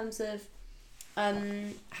lot in terms of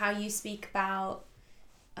how you speak about.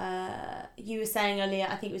 You were saying earlier,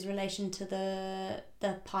 I think it was in relation to the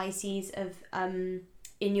Pisces of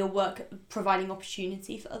in your work providing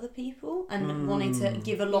opportunity for other people and wanting to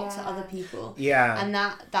give a lot to other people. Yeah. And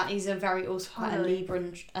that is a very also quite a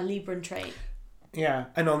Libran trait. Yeah,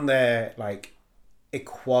 and on the like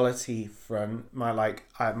equality front, my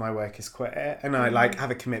work is queer, and I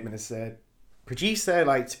have a commitment as a producer,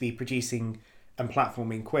 to be producing and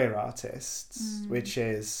platforming queer artists, which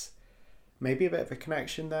is maybe a bit of a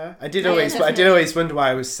connection there. I did always wonder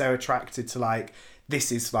why I was so attracted to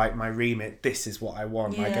this is my remit, this is what I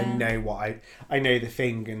want. I know the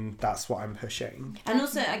thing, and that's what I'm pushing. And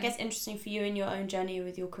also, I guess, interesting for you in your own journey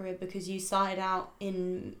with your career, because you started out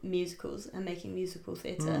in musicals and making musical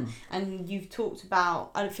theatre, and you've talked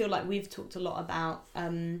about, I feel like we've talked a lot about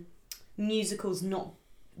musicals not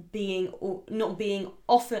being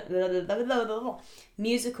often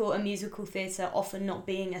musical and musical theatre often not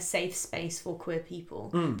being a safe space for queer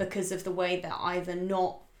people because of the way that either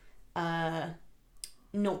not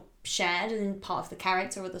shared in part of the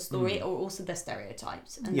character or the story, or also the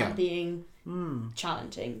stereotypes, and that being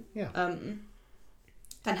challenging. And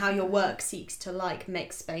how your work seeks to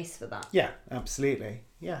make space for that. Yeah, absolutely.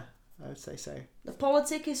 Yeah, I would say so. The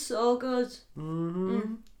politic is so good.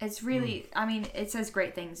 Mm-hmm. It's really, I mean, it says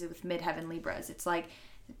great things with Midheaven Libras. It's like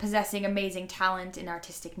possessing amazing talent in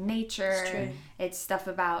artistic nature. It's true. It's stuff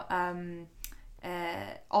about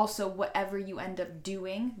also whatever you end up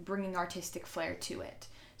doing, bringing artistic flair to it.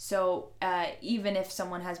 So even if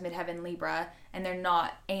someone has Midheaven Libra and they're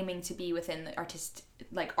not aiming to be within the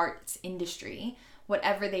arts industry,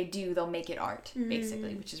 whatever they do, they'll make it art,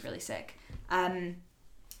 basically, which is really sick. And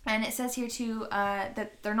it says here too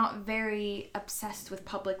that they're not very obsessed with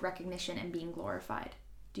public recognition and being glorified.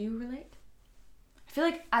 Do you relate? I feel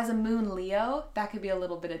like as a Moon Leo, that could be a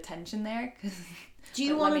little bit of tension there. Do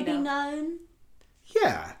you want to be known?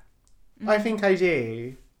 Yeah, I think I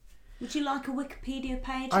do. Would you like a Wikipedia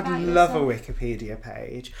page? I'd about love yourself? a Wikipedia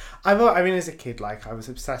page. I mean, as a kid, like, I was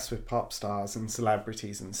obsessed with pop stars and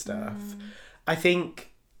celebrities and stuff. I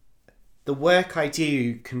think the work I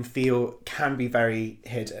do can be very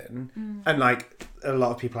hidden. And, like, a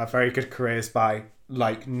lot of people have very good careers by,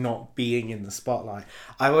 like, not being in the spotlight.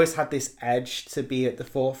 I've always had this edge to be at the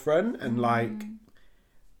forefront and, like,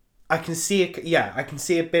 I can see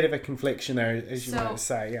a bit of a confliction there, as you might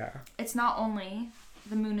say, yeah. It's not only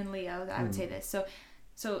the Moon in Leo that I would say this.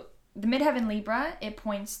 So the Midheaven Libra, it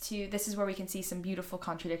points to, this is where we can see some beautiful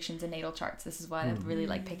contradictions in natal charts. This is what I really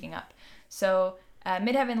like picking up. So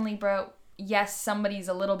Midheaven Libra, yes, somebody's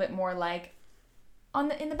a little bit more like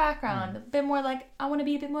in the background, a bit more like, I want to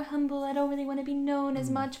be a bit more humble. I don't really want to be known as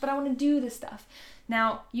much, but I want to do this stuff.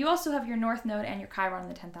 Now, you also have your North Node and your Chiron in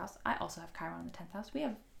the 10th house. I also have Chiron in the 10th house. We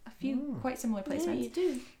have a few quite similar placements. Yeah, you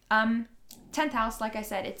do. 10th house, like I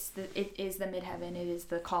said, it is the midheaven. It is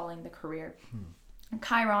the calling, the career. And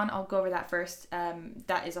Chiron, I'll go over that first.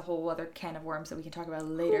 That is a whole other can of worms that we can talk about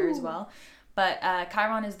later as well. But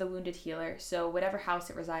Chiron is the wounded healer. So whatever house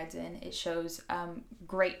it resides in, it shows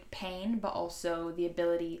great pain, but also the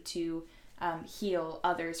ability to heal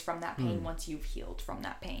others from that pain once you've healed from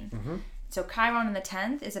that pain. So Chiron in the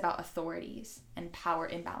 10th is about authorities and power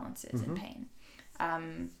imbalances and pain.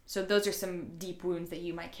 So those are some deep wounds that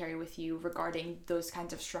you might carry with you regarding those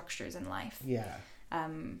kinds of structures in life. Yeah.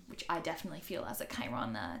 Which I definitely feel as a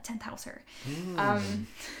Chiron 10th houser.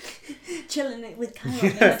 Chilling it with Chiron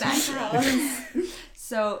in the 10th house.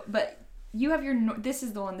 So, but you have this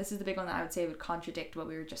is the big one that I would say would contradict what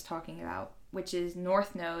we were just talking about, which is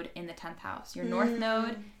North Node in the 10th house. Your North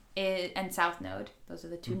Node and South Node, those are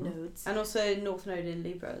the two nodes. And also North Node in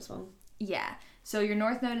Libra as well. Yeah. So your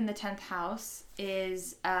North Node in the 10th house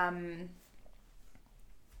is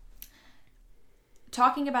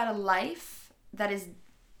talking about a life that is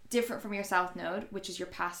different from your South Node, which is your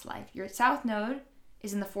past life. Your South Node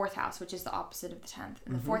is in the 4th house, which is the opposite of the 10th.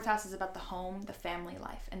 And the 4th house is about the home, the family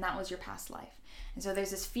life. And that was your past life. And so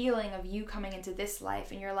there's this feeling of you coming into this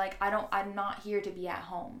life and you're like, I'm not here to be at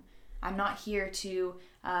home. I'm not here to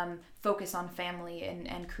focus on family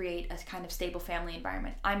and create a kind of stable family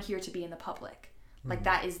environment. I'm here to be in the public. Like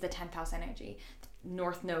that is the 10th house energy.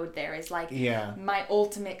 North Node there is like my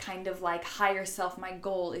ultimate kind of like higher self. My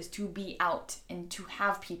goal is to be out and to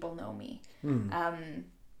have people know me.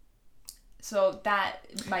 So that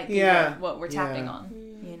might be what we're tapping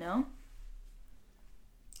on, you know?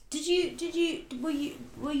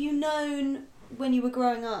 Were you known when you were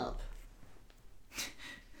growing up?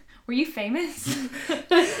 Were you famous?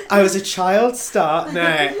 I was a child star.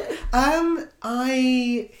 No.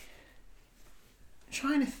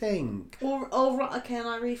 Trying to think. Can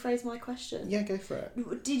I rephrase my question? Yeah, go for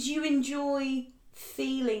it. Did you enjoy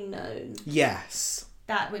feeling known? Yes.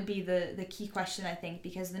 That would be the key question, I think,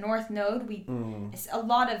 because the North Node, it's a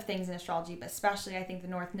lot of things in astrology, but especially I think the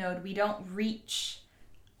North Node, we don't reach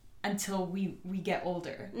until we get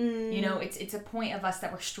older. You know, it's a point of us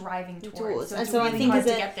that we're striving towards. So it's really hard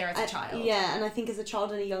to get there as a child. Yeah, and I think as a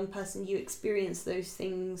child and a young person, you experience those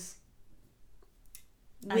things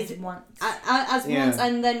as once,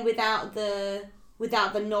 and then without the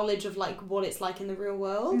knowledge of like what it's like in the real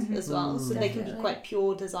world as well. So they can be quite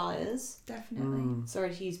pure desires. Definitely.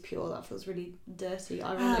 Sorry to use pure. That feels really dirty.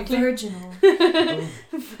 Virginal.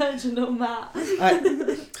 Virginal Matt.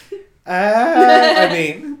 I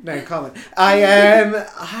mean, no comment. I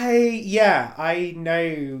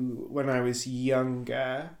know when I was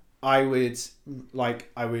younger, I would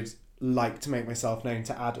like to make myself known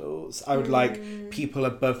to adults. I would like people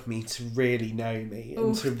above me to really know me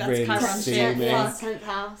and to really see me. That's 10th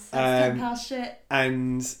house. That's 10th house shit.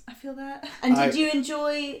 And I feel that. And did you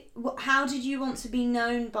enjoy? How did you want to be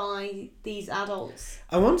known by these adults?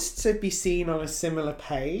 I wanted to be seen on a similar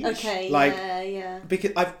page. Okay. Like, yeah.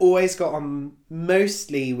 Because I've always got on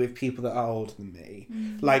mostly with people that are older than me.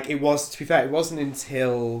 Like, to be fair, it wasn't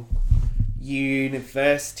until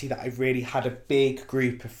university that I really had a big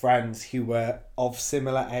group of friends who were of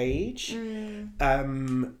similar age.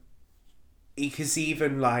 Because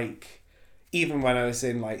even when I was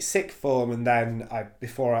in like sixth form, and then I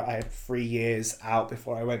had 3 years out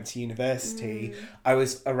before I went to university, I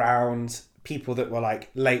was around people that were like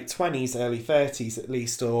late 20s, early 30s at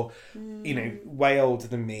least, or you know, way older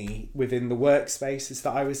than me within the workspaces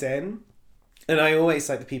that I was in. And I always,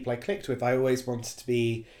 like the people I clicked with, I always wanted to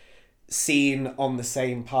be seen on the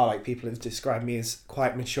same par. Like people have described me as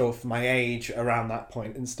quite mature for my age around that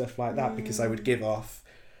point and stuff like that, because I would give off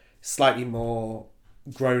slightly more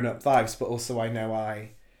grown-up vibes. But also I know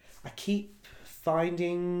I keep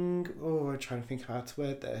finding, I'm trying to think how to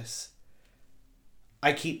word this.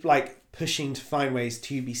 I keep like pushing to find ways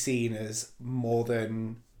to be seen as more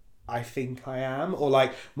than I think I am, or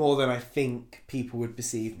like more than I think people would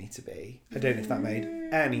perceive me to be. I don't know if that made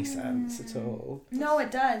any sense at all. No, it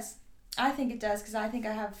does. I think it does, because I think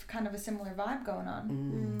I have kind of a similar vibe going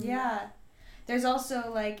on. Yeah. There's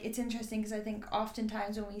also, like, it's interesting because I think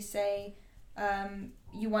oftentimes when we say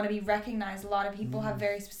you want to be recognized, a lot of people have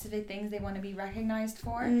very specific things they want to be recognized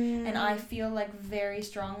for. And I feel like very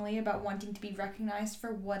strongly about wanting to be recognized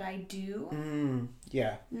for what I do.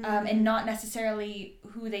 Yeah. And not necessarily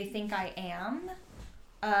who they think I am,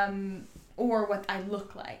 or what I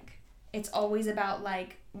look like. It's always about,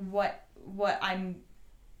 like, what I'm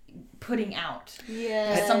putting out.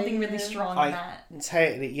 There's something really strong in that.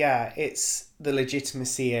 Totally, yeah. It's the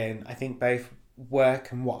legitimacy in, I think, both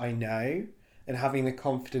work and what I know, and having the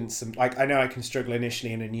confidence. And like, I know I can struggle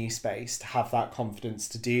initially in a new space to have that confidence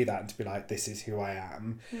to do that and to be like, this is who I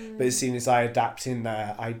am. But as soon as I adapt in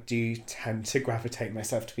there, I do tend to gravitate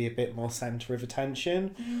myself to be a bit more centre of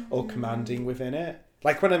attention or commanding within it.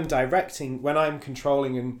 Like when I'm directing, when I'm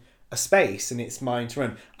controlling a space and it's mine to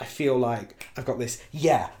run, I feel like I've got this,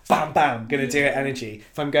 bam, gonna do it energy.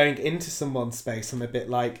 If I'm going into someone's space, I'm a bit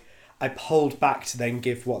like, I hold back to then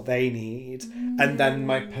give what they need, and then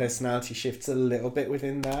my personality shifts a little bit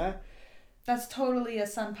within there. That's totally a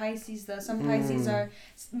Sun Pisces though. Some Pisces are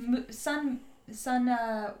sun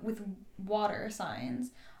with water signs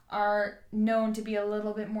are known to be a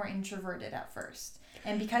little bit more introverted at first.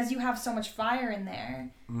 And because you have so much fire in there,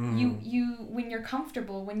 you when you're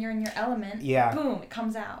comfortable, when you're in your element, boom, it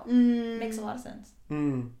comes out. Makes a lot of sense.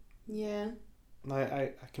 Yeah. I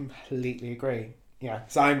completely agree. Yeah.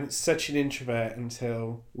 So I'm such an introvert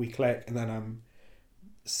until we click, and then I'm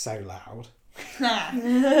so loud.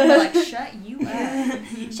 We're like, shut you up.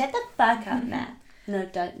 Shut the fuck up, Matt. No,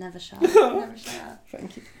 don't. Never shut up. Never shut up.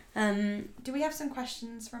 Thank you. Do we have some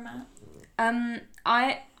questions for Matt?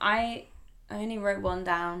 I only wrote one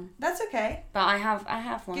down. That's okay. But I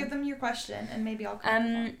have one. Give them your question and maybe I'll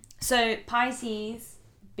come. So Pisces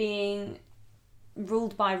being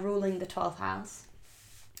ruled by ruling the 12th house.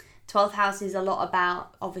 12th house is a lot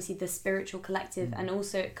about obviously the spiritual collective, and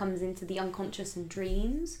also it comes into the unconscious and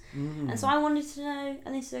dreams. And so I wanted to know,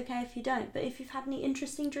 and this is okay if you don't, but if you've had any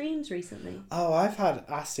interesting dreams recently. Oh, I've had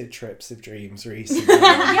acid trips of dreams recently.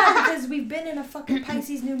 Yeah, because we've been in a fucking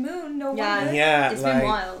Pisces new moon. No wonder. Yeah, it's been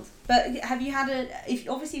wild. But have you had if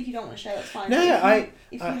you don't want to share, that's fine. No,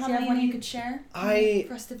 if you have one you could share. I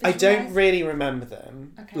don't really remember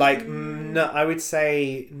them. Okay. Like, no, I would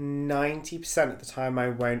say 90% of the time I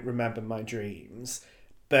won't remember my dreams.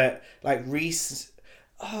 But like they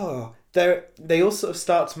all sort of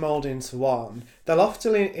start to mould into one. They'll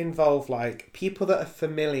often involve like people that are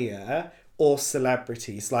familiar or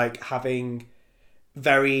celebrities, like having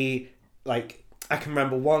very like. I can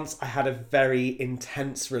remember once I had a very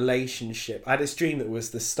intense relationship. I had this dream that was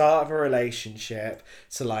the start of a relationship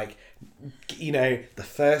to like, you know, the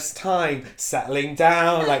first time settling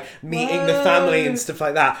down, like meeting the family and stuff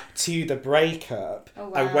like that, to the breakup. Oh,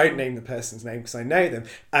 wow. I won't name the person's name because I know them.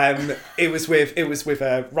 It was with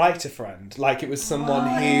a writer friend. Like it was someone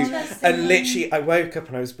who, and literally I woke up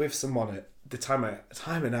and I was with someone at the time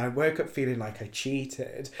and I woke up feeling like I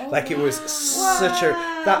cheated. It was such a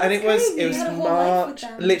and it was March.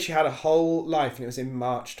 Literally had a whole life, and it was in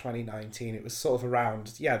March 2019. It was sort of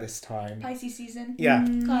around this time. Pisces season. Yeah.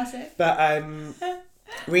 Classic. But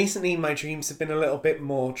recently my dreams have been a little bit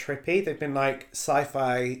more trippy. They've been like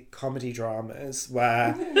sci-fi comedy dramas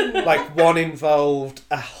where like one involved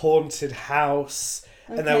a haunted house.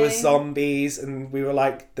 Okay. And there were zombies, and we were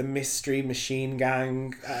like the mystery machine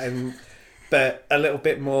gang, but a little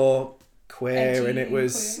bit more queer. Edgy, and it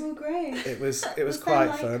was great. It was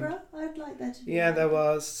quite fun. I'd like that to be. Yeah, there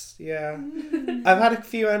was. Yeah. I've had a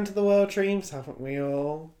few end of the world dreams, haven't we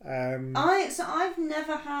all? I've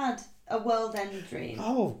never had a world end dream.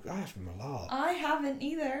 Oh, I have them a lot. I haven't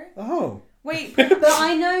either. Oh. Wait, But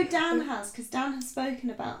I know Dan has, because Dan has spoken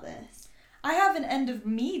about this. I have an end of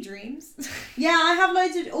me dreams. Yeah, I have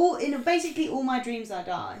loads of basically all my dreams I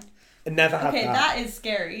die. I never had Okay, that. that is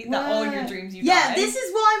scary. That all your dreams you Yeah, die. this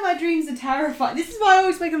is why my dreams are terrifying. This is why I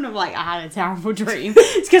always wake up and I'm like, I had a terrible dream.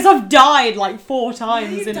 It's because I've died like 4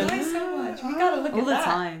 times You in die a... so much. We gotta look all at the that.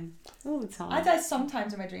 time. All the time. I die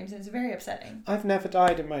sometimes in my dreams, and it's very upsetting. I've never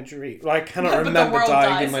died in my dream. Like, I cannot But the remember world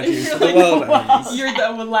dying in dies. my dreams. You're But the like, world wow. ends. You're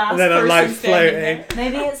the last And then I'm person like standing floating. there.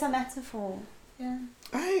 Maybe it's a metaphor. Yeah.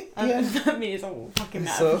 Yeah. For me, it's all fucking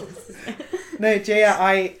So- metaphors. No,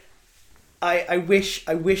 Jaya, I wish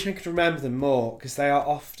I could remember them more, because they are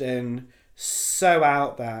often so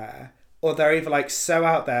out there, or they're either like so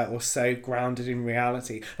out there or so grounded in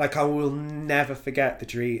reality. Like, I will never forget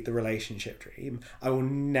the relationship dream. I will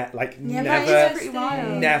That is never pretty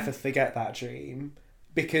wild. never forget that dream,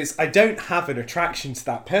 because I don't have an attraction to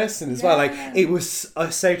that person as well. Like, it was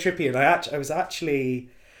so trippy, and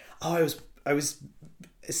I was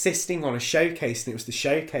assisting on a showcase, and it was the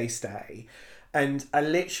showcase day. And I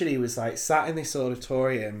literally was like sat in this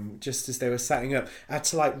auditorium just as they were setting up. I had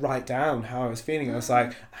to like write down how I was feeling. I was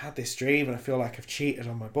like, I had this dream and I feel like I've cheated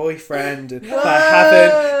on my boyfriend, and but I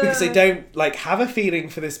haven't, because I don't like have a feeling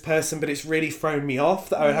for this person, but it's really thrown me off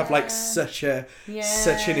that I would have like such an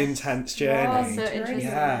intense journey. Wow, so interesting.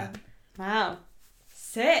 Yeah. Wow.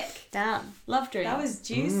 Sick. Damn. Love dreams. That was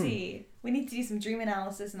juicy. We need to do some dream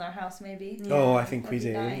analysis in our house, maybe. Yeah. Oh, I think we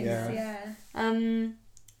That'd do. be nice. Yeah. Yeah.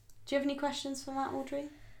 Do you have any questions for Matt, Audrey?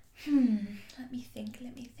 Let me think.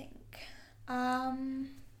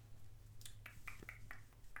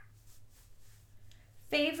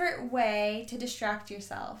 Favorite way to distract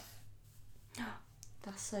yourself?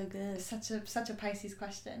 That's so good. Such a Pisces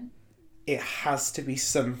question. It has to be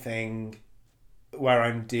something where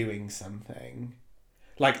I'm doing something.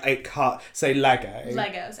 Like, it can't... So, Lego.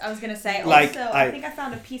 Legos. I was going to say. Like, Also, I think I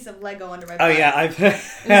found a piece of Lego under my Oh bed. yeah, I've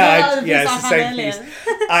that the piece it's I the had same earlier? piece.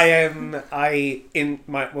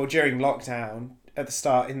 During lockdown, at the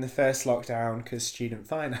start, in the first lockdown, because student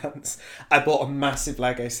finance, I bought a massive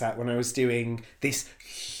Lego set when I was doing this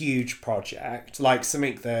huge project, like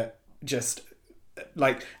something that just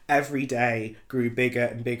like every day grew bigger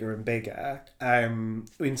and bigger and bigger, in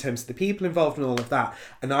terms of the people involved and all of that.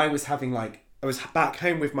 And I was back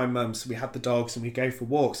home with my mum, so we had the dogs and we'd go for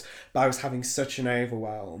walks, but I was having such an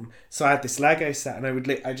overwhelm. So I had this Lego set,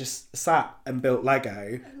 and I just sat and built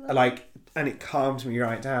Lego, and it calmed me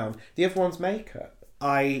right down. The other one's makeup.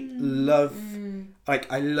 I love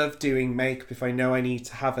doing makeup if I know I need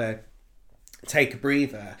to take a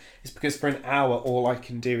breather. It's because for an hour, all I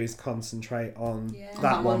can do is concentrate on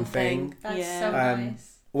that one thing. That's so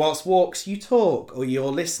nice. Whilst walks, you talk, or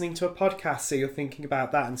you're listening to a podcast, so you're thinking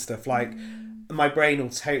about that and stuff. Like, my brain will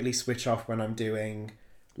totally switch off when I'm doing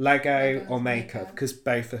Lego or makeup, because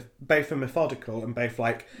both are methodical and both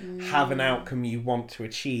like have an outcome you want to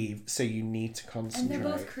achieve, so you need to concentrate. And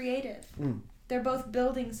they're both creative. They're both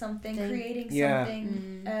building something, creating Yeah.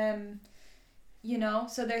 something.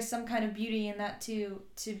 So there's some kind of beauty in that too,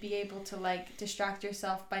 to be able to like distract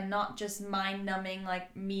yourself by not just mind numbing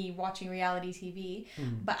like me watching reality TV,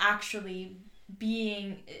 but actually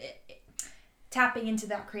tapping into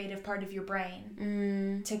that creative part of your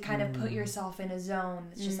brain to kind of put yourself in a zone.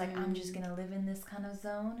 It's just like, I'm just gonna live in this kind of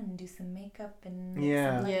zone and do some makeup and make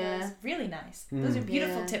some Legos. Really nice. Those are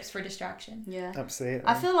beautiful tips for distraction. Yeah. Absolutely.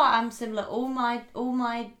 I feel like I'm similar. All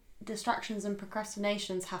my distractions and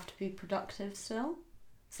procrastinations have to be productive still.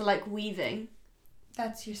 So like weaving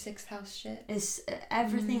That's your 6th house shit. is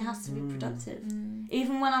everything has to be productive.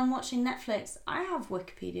 Even when I'm watching Netflix, I have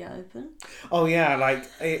Wikipedia open. Oh yeah, like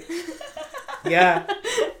it. Yeah.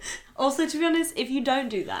 Also, to be honest, if you don't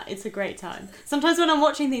do that, it's a great time. Sometimes when I'm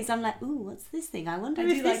watching things, I'm like, ooh, what's this thing? I wonder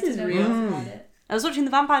if this is real. About it. I was watching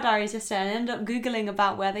The Vampire Diaries yesterday and I ended up Googling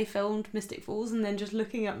about where they filmed Mystic Falls and then just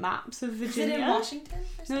looking at maps of Is Virginia. it in Washington?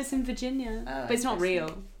 No, it's in Virginia. Oh, but it's not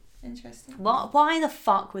real. Interesting. Why the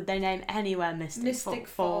fuck would they name anywhere Mystic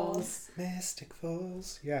Falls? Mystic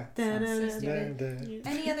Falls. Yeah. Sounds so stupid. Da-da.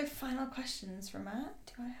 Any other final questions for Matt?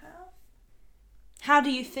 Do I have? How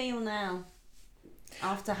do you feel now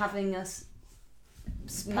after having us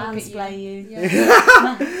mansplay you?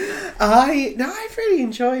 Yeah. I've really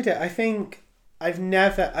enjoyed it. I think I've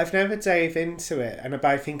never dove into it, and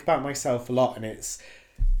I think about myself a lot, and it's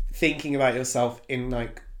thinking about yourself in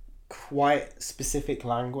like quite specific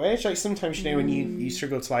language. Like sometimes, you know, when you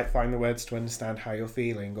struggle to like find the words to understand how you're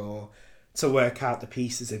feeling or to work out the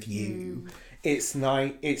pieces of you. It's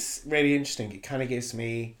really interesting. It kind of it's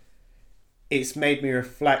made me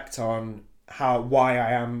reflect on why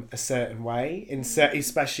I am a certain way,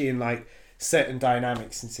 especially in like certain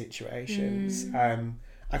dynamics and situations.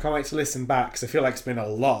 I can't wait to listen back because I feel like it's been a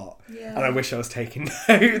lot, and I wish I was taking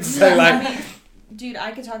notes. So like, I mean, dude,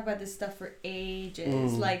 I could talk about this stuff for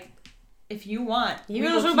ages. Like, if you want, You we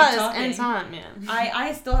can will talk keep about talking. this anytime, yeah.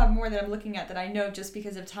 I still have more that I'm looking at that I know just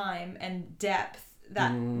because of time and depth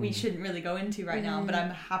that we shouldn't really go into right now, but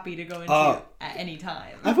I'm happy to go into at any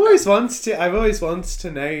time. I've always wanted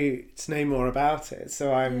to know more about it.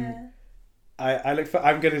 So I'm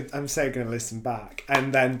so gonna listen back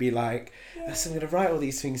and then be like, so I'm gonna write all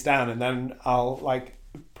these things down, and then I'll like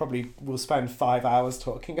probably will spend 5 hours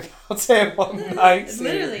talking about it one night.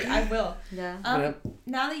 Literally, I will. Yeah.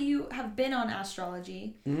 Now that you have been on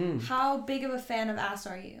Astrology, how big of a fan of Ass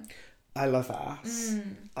are you? I love Ass.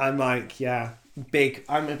 I'm like, I'm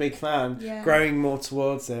a big fan. Yeah. Growing more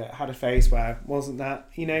towards it, had a phase where wasn't that,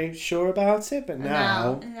 sure about it, but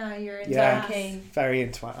now You're into Yeah. Ass. very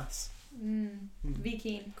into Ass.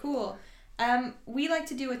 Viking, cool. We like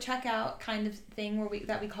to do a checkout kind of thing where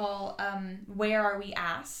we call Where Are We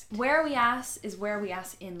Ass? Where we ass is where we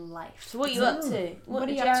ass in life. So what are you up to? What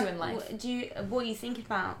are you up to in life? What are you thinking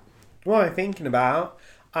about? What am I thinking about?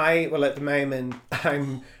 At the moment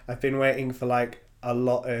I've been waiting for like a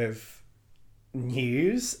lot of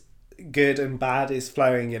news. Good and bad is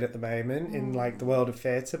flowing in at the moment in like the world of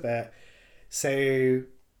theatre, but so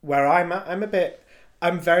where I'm at,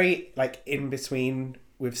 I'm very like in between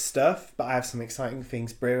with stuff, but I have some exciting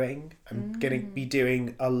things brewing. I'm gonna be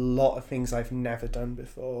doing a lot of things I've never done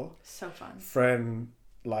before. So fun. From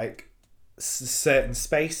like certain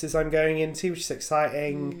spaces I'm going into, which is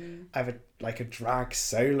exciting. I have a drag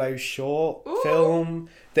solo short film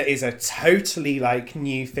that is a totally like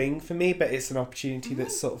new thing for me, but it's an opportunity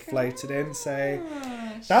that's sort of floated in. So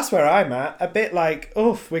that's where I'm at. A bit like,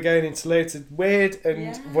 we're going into loads of weird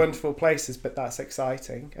and wonderful places, but that's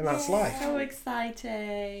exciting and that's life. So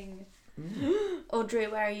exciting. Audrey,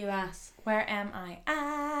 where are you ass? Where am I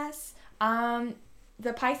ass?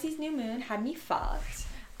 The Pisces new moon had me fucked.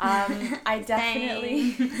 I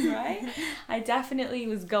definitely I definitely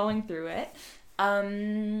was going through it.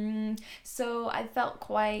 So I felt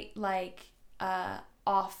quite like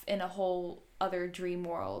off in a whole other dream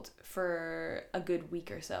world for a good week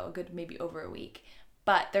or so, maybe over a week.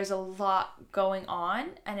 But there's a lot going on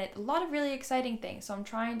and a lot of really exciting things. So I'm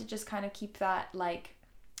trying to just kind of keep that like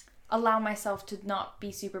allow myself to not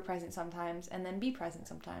be super present sometimes and then be present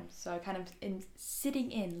sometimes. So I kind of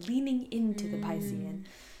leaning into the Piscean.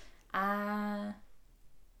 I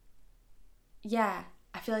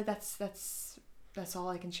feel like that's all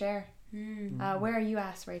I can share. Where are you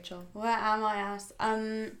ass, Rachel? Where am I ass?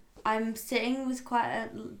 I'm sitting with quite a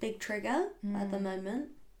big trigger at the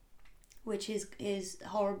moment, which is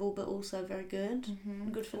horrible but also very good.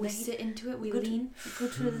 Good for we sit into it, we good, lean.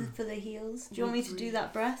 Good for the heels. Do you want me to do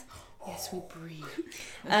that breath? Yes, we breathe.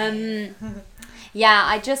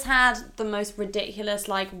 I just had the most ridiculous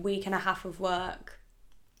like week and a half of work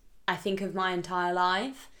I think of my entire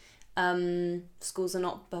life. Schools are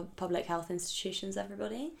not public health institutions,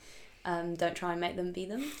 everybody. Don't try and make them be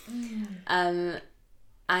them.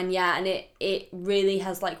 And it really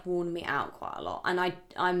has like worn me out quite a lot.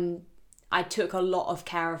 And I took a lot of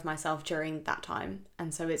care of myself during that time,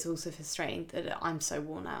 and so it's also frustrating that I'm so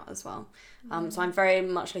worn out as well. So I'm very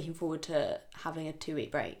much looking forward to having a 2-week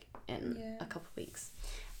break in a couple of weeks.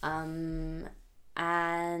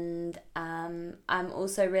 And I'm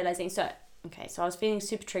also realizing so I was feeling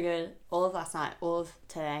super triggered all of last night, all of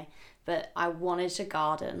today, but I wanted to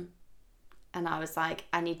garden, and I was like,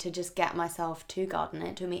 I need to just get myself to garden.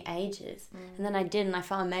 It took me ages, and then I did, and I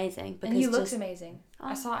felt amazing. And you looked amazing.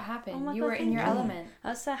 I saw it happen. You were in your element. I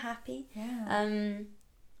was so happy. Yeah.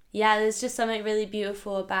 There's just something really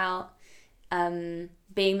beautiful about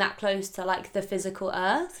being that close to like the physical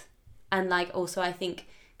earth, and like also I think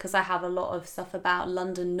because I have a lot of stuff about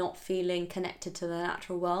London not feeling connected to the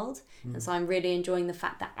natural world, and so I'm really enjoying the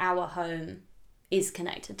fact that our home is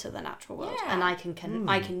connected to the natural world, and I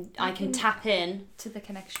can tap in to the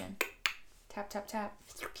connection. Tap tap tap.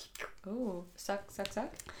 Ooh, suck.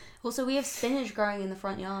 Also, we have spinach growing in the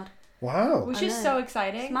front yard. Wow. Which is so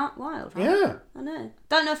exciting. It's wild, right? Yeah. I know.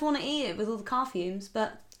 Don't know if I want to eat it with all the car fumes,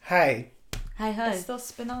 but hey ho. It's still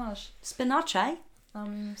spinach. Spinach, eh?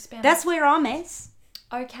 Spinach. That's where I'm at.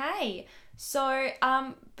 Okay, so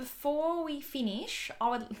before we finish, I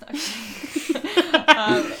would.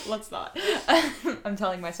 Let's not. I'm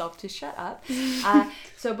telling myself to shut up.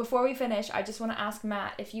 So before we finish, I just want to ask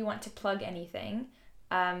Matt if you want to plug anything.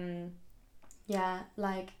 Yeah,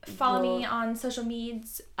 like Follow me your- on social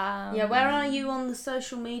medias. Yeah, where are you on the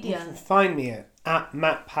social media? Find me at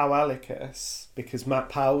Matt Powelicus, because Matt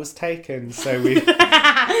Powell was taken, so we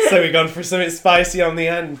gone for something spicy on the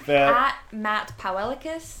end. But At Matt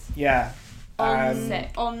Powelicus. yeah,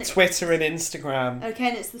 Sick. On Twitter and Instagram, okay,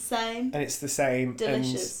 and it's the same. and it's the same.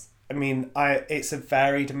 Delicious. And, I mean, it's a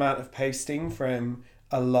varied amount of posting, from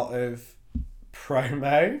a lot of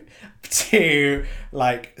promo to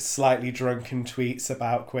like slightly drunken tweets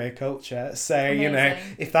about queer culture. So you know,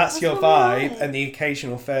 Amazing. if that's your That's vibe alright. and the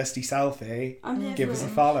occasional thirsty selfie, I'm here give for us a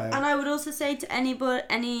it. follow. And I would also say to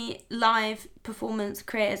any live performance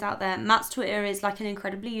creators out there, Matt's Twitter is like an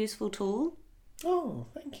incredibly useful tool. Oh,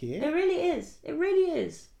 thank you. It really is. It really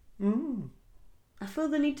is. Mm. I feel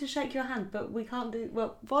the need to shake your hand, but we can't do.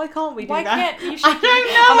 Well, why can't we do Why that? can't you shake I don't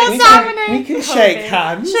know We what's can, happening. we can COVID. shake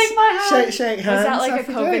hands. Shake my hand. Shake hands. Was that like a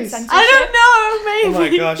happy COVID days. censorship? I don't Oh know. my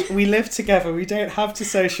Maybe. gosh, we live together. We don't have to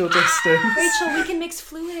social distance. Rachel, we can mix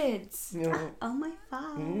fluids. You know, Oh my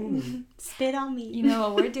god. Mm. Spit on me. You know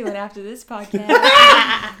what we're doing after this podcast.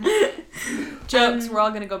 Jokes, we're all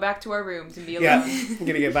going to go back to our rooms and be alone. yeah, we're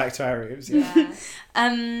gonna get back to our rooms. Yeah.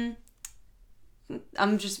 Yeah.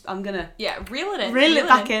 I'm gonna Yeah, reel it in. reel it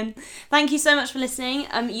back in. Thank you so much for listening.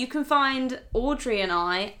 You can find Audrey and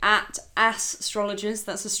I at Astrologers.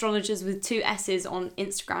 That's astrologers with 2 S's on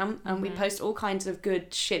Instagram, and we post all kinds of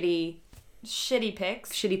good shitty Shitty pics.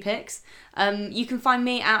 pics. You can find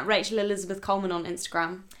me at Rachel Elizabeth Coleman on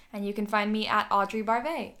Instagram. And you can find me at Audrey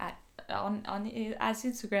Barvet on as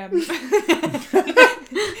Instagram.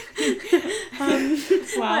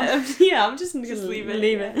 Wow. Yeah, I'm just gonna leave it,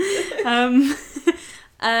 Leave it.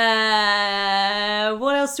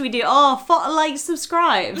 What else do we do? Oh, like,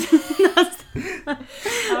 subscribe.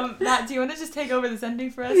 Matt, do you want to just take over this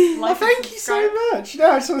ending for us? Oh, thank you so much.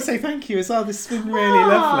 No, I just want to say thank you as well. This has been really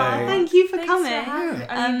lovely. Thank you for Thanks coming.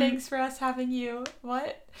 thanks for us having you.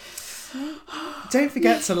 What? Don't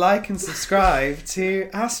forget to like and subscribe to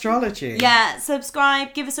Astrology. Yeah,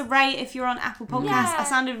 subscribe. Give us a rate if you're on Apple Podcasts. Yeah. I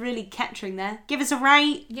sounded really Kettering there. Give us a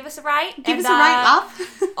rate. Give us a right. Give and, us a rate,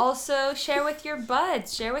 love. Also, share with your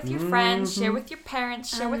buds, share with your friends, share with your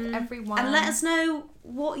parents, share with everyone. And let us know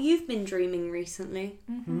what you've been dreaming recently.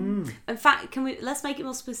 Mm. In fact, let's make it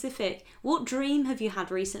more specific. What dream have you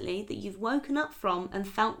had recently that you've woken up from and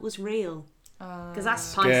felt was real? Because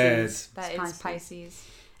that's Pisces. That It's is Pisces.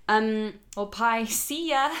 Well, Pie, see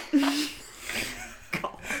ya.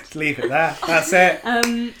 Leave it there. That's it.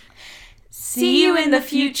 See you in the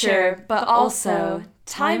future, but also,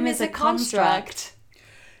 time is a construct.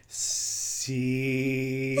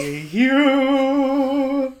 See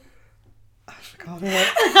you. I forgot it.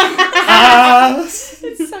 Ass.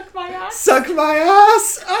 Suck my ass. Suck my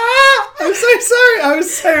ass. Ah! I'm so sorry. I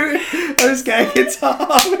was getting guitar.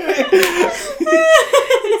 Suck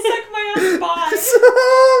my ass. Bye.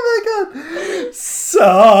 Oh my god.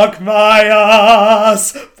 Suck my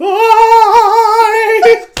ass. Bye.